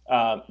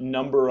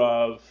number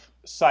of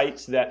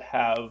sites that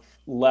have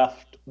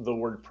left the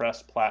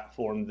WordPress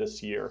platform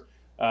this year.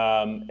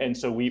 And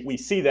so we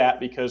see that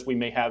because we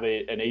may have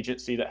an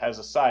agency that has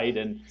a site,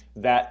 and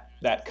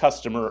that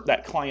customer,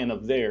 that client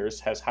of theirs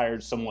has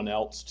hired someone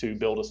else to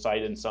build a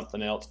site in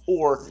something else,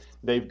 or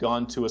they've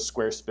gone to a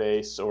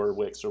Squarespace or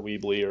Wix or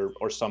Weebly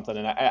or something.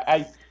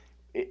 And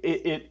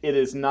it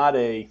is not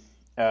I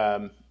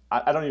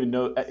don't even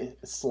know, a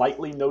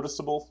slightly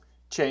noticeable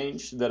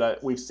change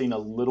that we've seen a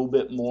little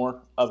bit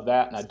more of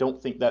that. And I don't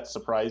think that's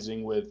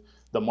surprising with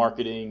the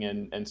marketing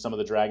and some of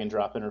the drag and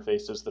drop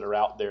interfaces that are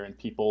out there, and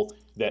people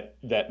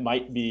that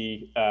might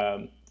be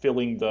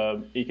feeling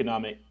the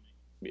economic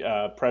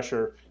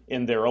pressure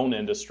in their own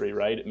industry,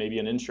 right? It may be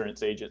an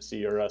insurance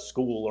agency or a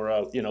school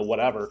or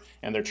whatever,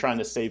 and they're trying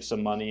to save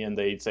some money, and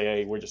they say,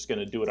 hey, we're just going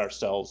to do it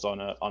ourselves on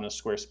a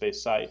Squarespace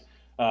site.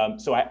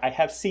 So I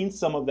have seen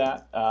some of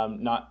that,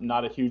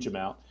 not a huge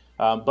amount.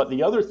 But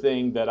the other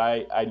thing that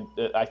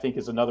I think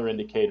is another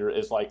indicator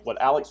is like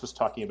what Alex was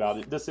talking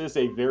about. This is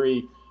a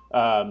very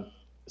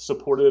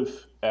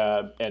supportive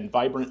and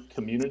vibrant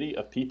community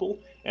of people,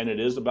 and it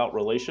is about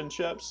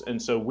relationships.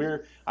 And so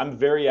I'm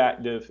very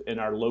active in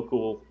our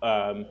local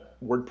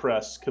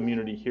WordPress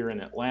community here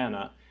in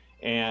Atlanta,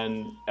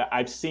 and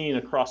I've seen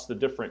across the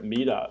different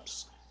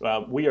meetups,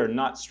 we are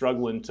not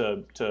struggling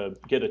to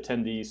get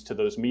attendees to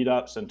those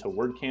meetups and to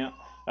WordCamp.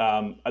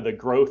 The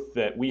growth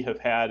that we have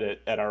had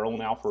at our own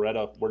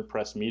Alpharetta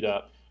WordPress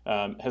meetup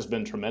has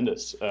been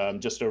tremendous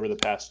just over the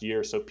past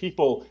year. So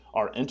people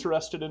are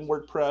interested in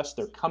WordPress.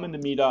 They're coming to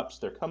meetups.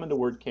 They're coming to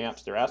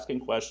WordCamps. They're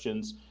asking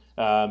questions,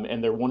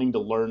 and they're wanting to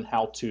learn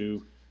how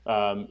to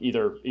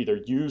either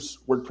use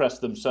WordPress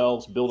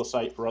themselves, build a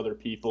site for other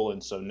people.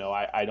 And so, no,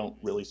 I don't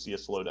really see a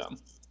slowdown.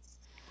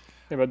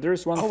 Yeah, but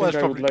there's one thing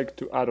I would like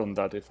to add on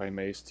that, if I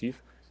may,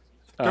 Steve.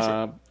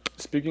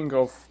 Speaking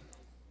of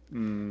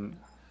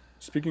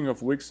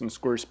Wix and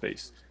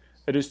Squarespace,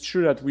 it is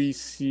true that we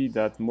see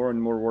that more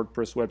and more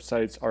WordPress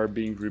websites are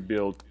being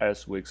rebuilt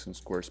as Wix and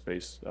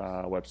Squarespace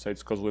websites,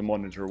 because we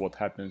monitor what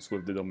happens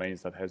with the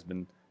domains that has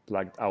been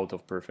plugged out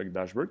of Perfect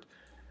Dashboard.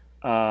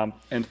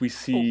 And we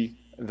see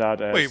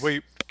that as...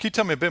 Wait, can you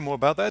tell me a bit more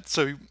about that?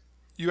 So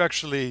you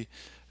actually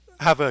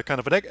have a kind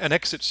of an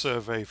exit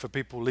survey for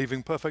people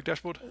leaving Perfect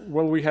Dashboard?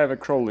 Well, we have a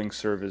crawling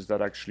service that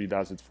actually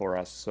does it for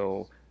us.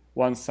 So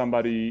once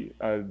somebody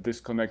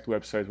disconnect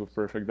website with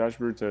Perfect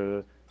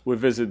Dashboard, we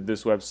visit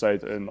this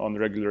website and on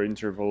regular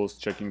intervals,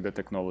 checking the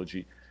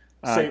technology.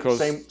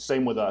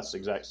 Same with us,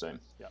 exact same.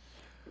 Yeah.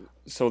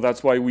 So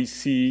that's why we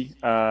see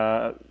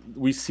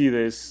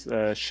this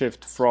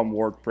shift from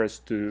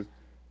WordPress to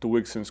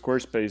Wix and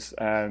Squarespace,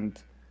 and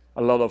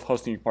a lot of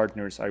hosting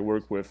partners I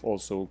work with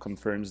also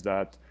confirms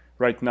that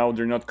right now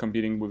they're not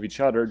competing with each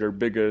other.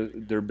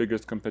 Their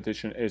biggest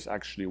competition is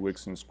actually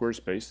Wix and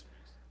Squarespace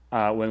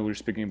when we're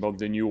speaking about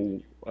the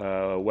new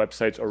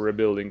websites or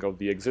rebuilding of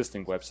the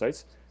existing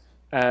websites.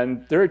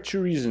 And there are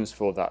 2 reasons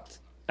for that.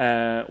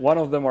 One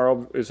of them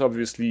is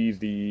obviously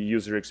the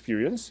user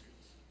experience,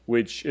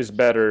 which is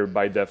better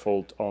by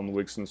default on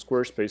Wix and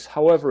Squarespace.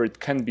 However,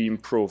 it can be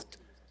improved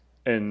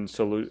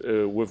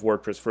with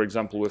WordPress, for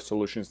example, with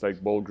solutions like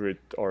BallGrid,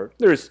 or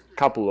there's a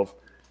couple of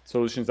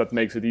solutions that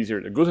makes it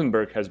easier. The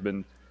Gutenberg has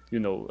been,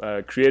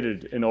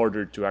 created in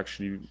order to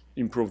actually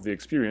improve the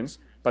experience.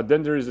 But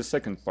then there is a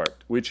second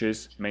part, which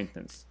is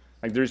maintenance.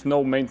 Like there is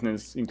no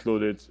maintenance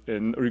included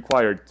and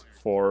required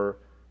for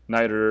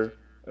neither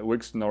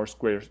Wix nor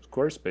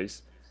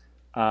Squarespace,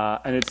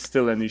 and it's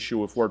still an issue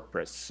with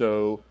WordPress.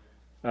 So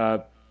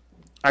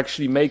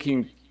actually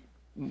making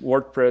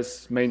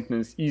WordPress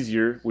maintenance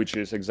easier, which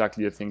is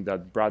exactly the thing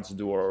that Brad's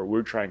do or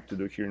we're trying to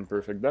do here in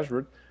Perfect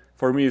Dashboard,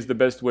 for me is the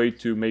best way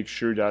to make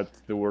sure that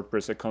the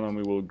WordPress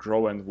economy will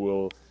grow and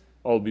will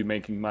all be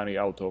making money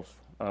out of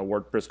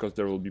WordPress, because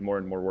there will be more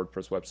and more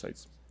WordPress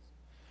websites.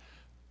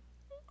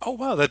 Oh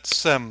wow,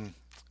 that's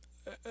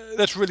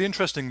really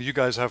interesting. You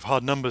guys have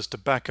hard numbers to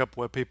back up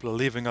where people are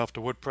leaving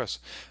after WordPress.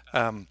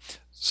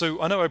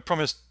 So I know I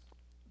promised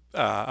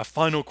a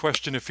final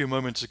question a few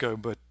moments ago,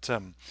 but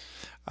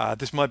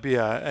this might be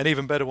an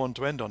even better one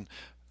to end on.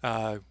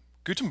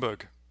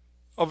 Gutenberg.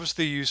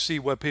 Obviously, you see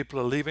where people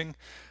are leaving.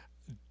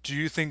 Do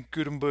you think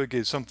Gutenberg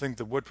is something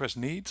that WordPress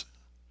needs?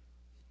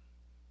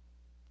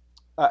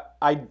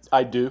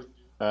 I do,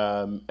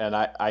 and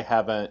I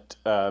haven't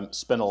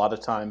spent a lot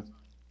of time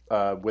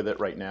with it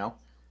right now,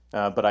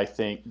 but I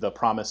think the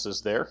promise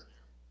is there,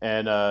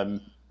 and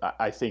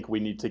I think we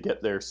need to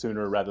get there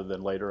sooner rather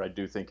than later. I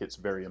do think it's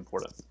very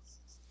important.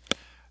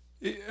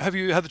 Have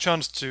you had the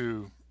chance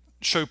to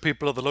show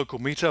people at the local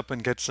meetup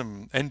and get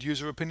some end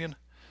user opinion?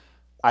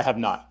 I have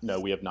not. No,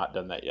 we have not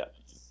done that yet.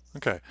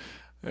 Okay.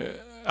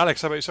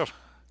 Alex, how about yourself?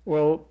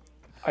 Well,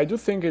 I do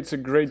think it's a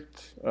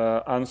great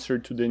answer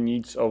to the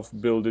needs of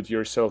build it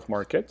yourself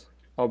market,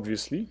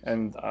 obviously,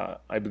 and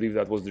I believe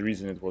that was the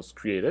reason it was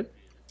created.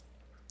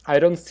 I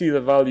don't see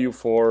the value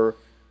for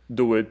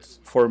do it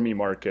for me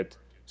market.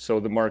 So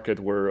the market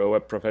where a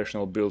web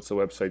professional builds a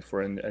website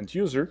for an end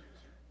user,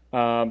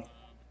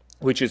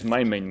 which is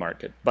my main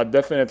market. But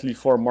definitely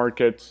for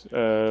market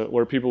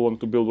where people want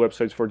to build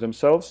websites for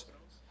themselves,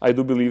 I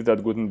do believe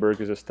that Gutenberg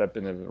is a step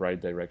in the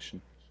right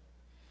direction.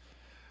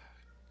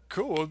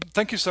 Cool.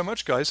 Thank you so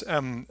much, guys.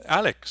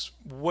 Alex,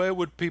 where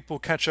would people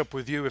catch up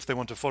with you if they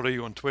want to follow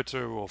you on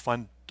Twitter or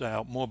find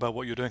out more about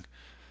what you're doing?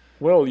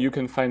 Well, you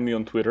can find me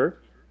on Twitter.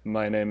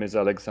 My name is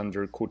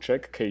Aleksander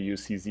Kuczek,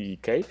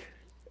 Kuczek.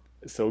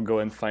 So go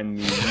and find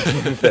me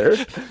there.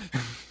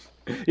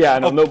 Yeah,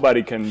 no,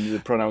 nobody can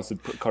pronounce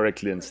it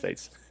correctly in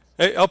States.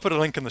 Hey, I'll put a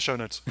link in the show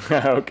notes.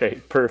 Okay,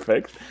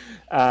 perfect.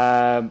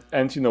 And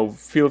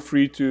feel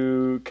free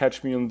to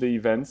catch me on the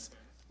events.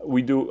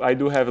 I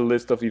do have a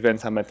list of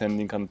events I'm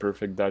attending on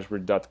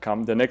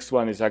perfectdashboard.com. The next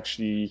one is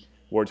actually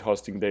World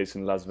Hosting Days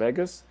in Las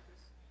Vegas,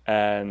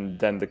 and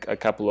then a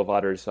couple of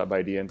others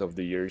by the end of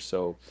the year.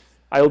 So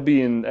I'll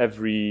be in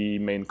every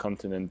main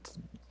continent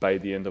by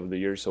the end of the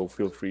year, so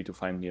feel free to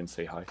find me and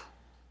say hi.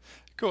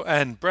 Cool.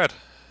 And Brad?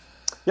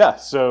 Yeah,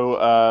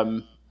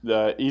 so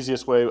the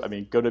easiest way,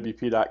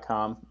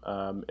 GoWP.com,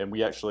 and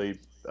we actually,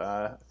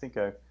 I think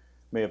I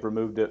may have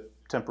removed it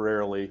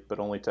temporarily, but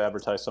only to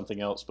advertise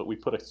something else. But we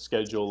put a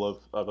schedule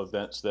of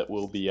events that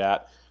we'll be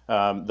at.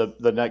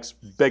 The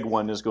next big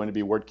one is going to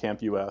be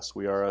WordCamp US.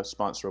 We are a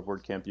sponsor of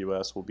WordCamp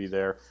US. We'll be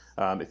there.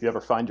 If you ever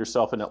find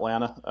yourself in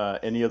Atlanta,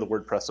 any of the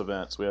WordPress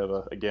events, we have,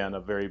 a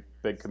very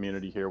big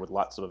community here with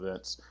lots of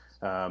events.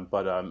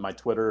 But my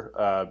Twitter,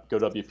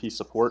 GoWP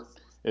support,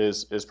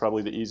 is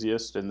probably the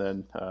easiest. And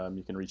then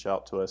you can reach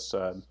out to us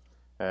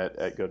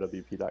at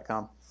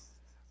GoWP.com.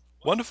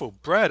 Wonderful.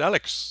 Brad,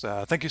 Alex,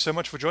 thank you so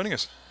much for joining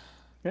us.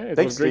 Yeah, it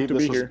Thanks, was great Steve.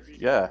 to be here.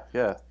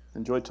 Yeah.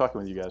 Enjoyed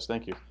talking with you guys.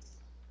 Thank you.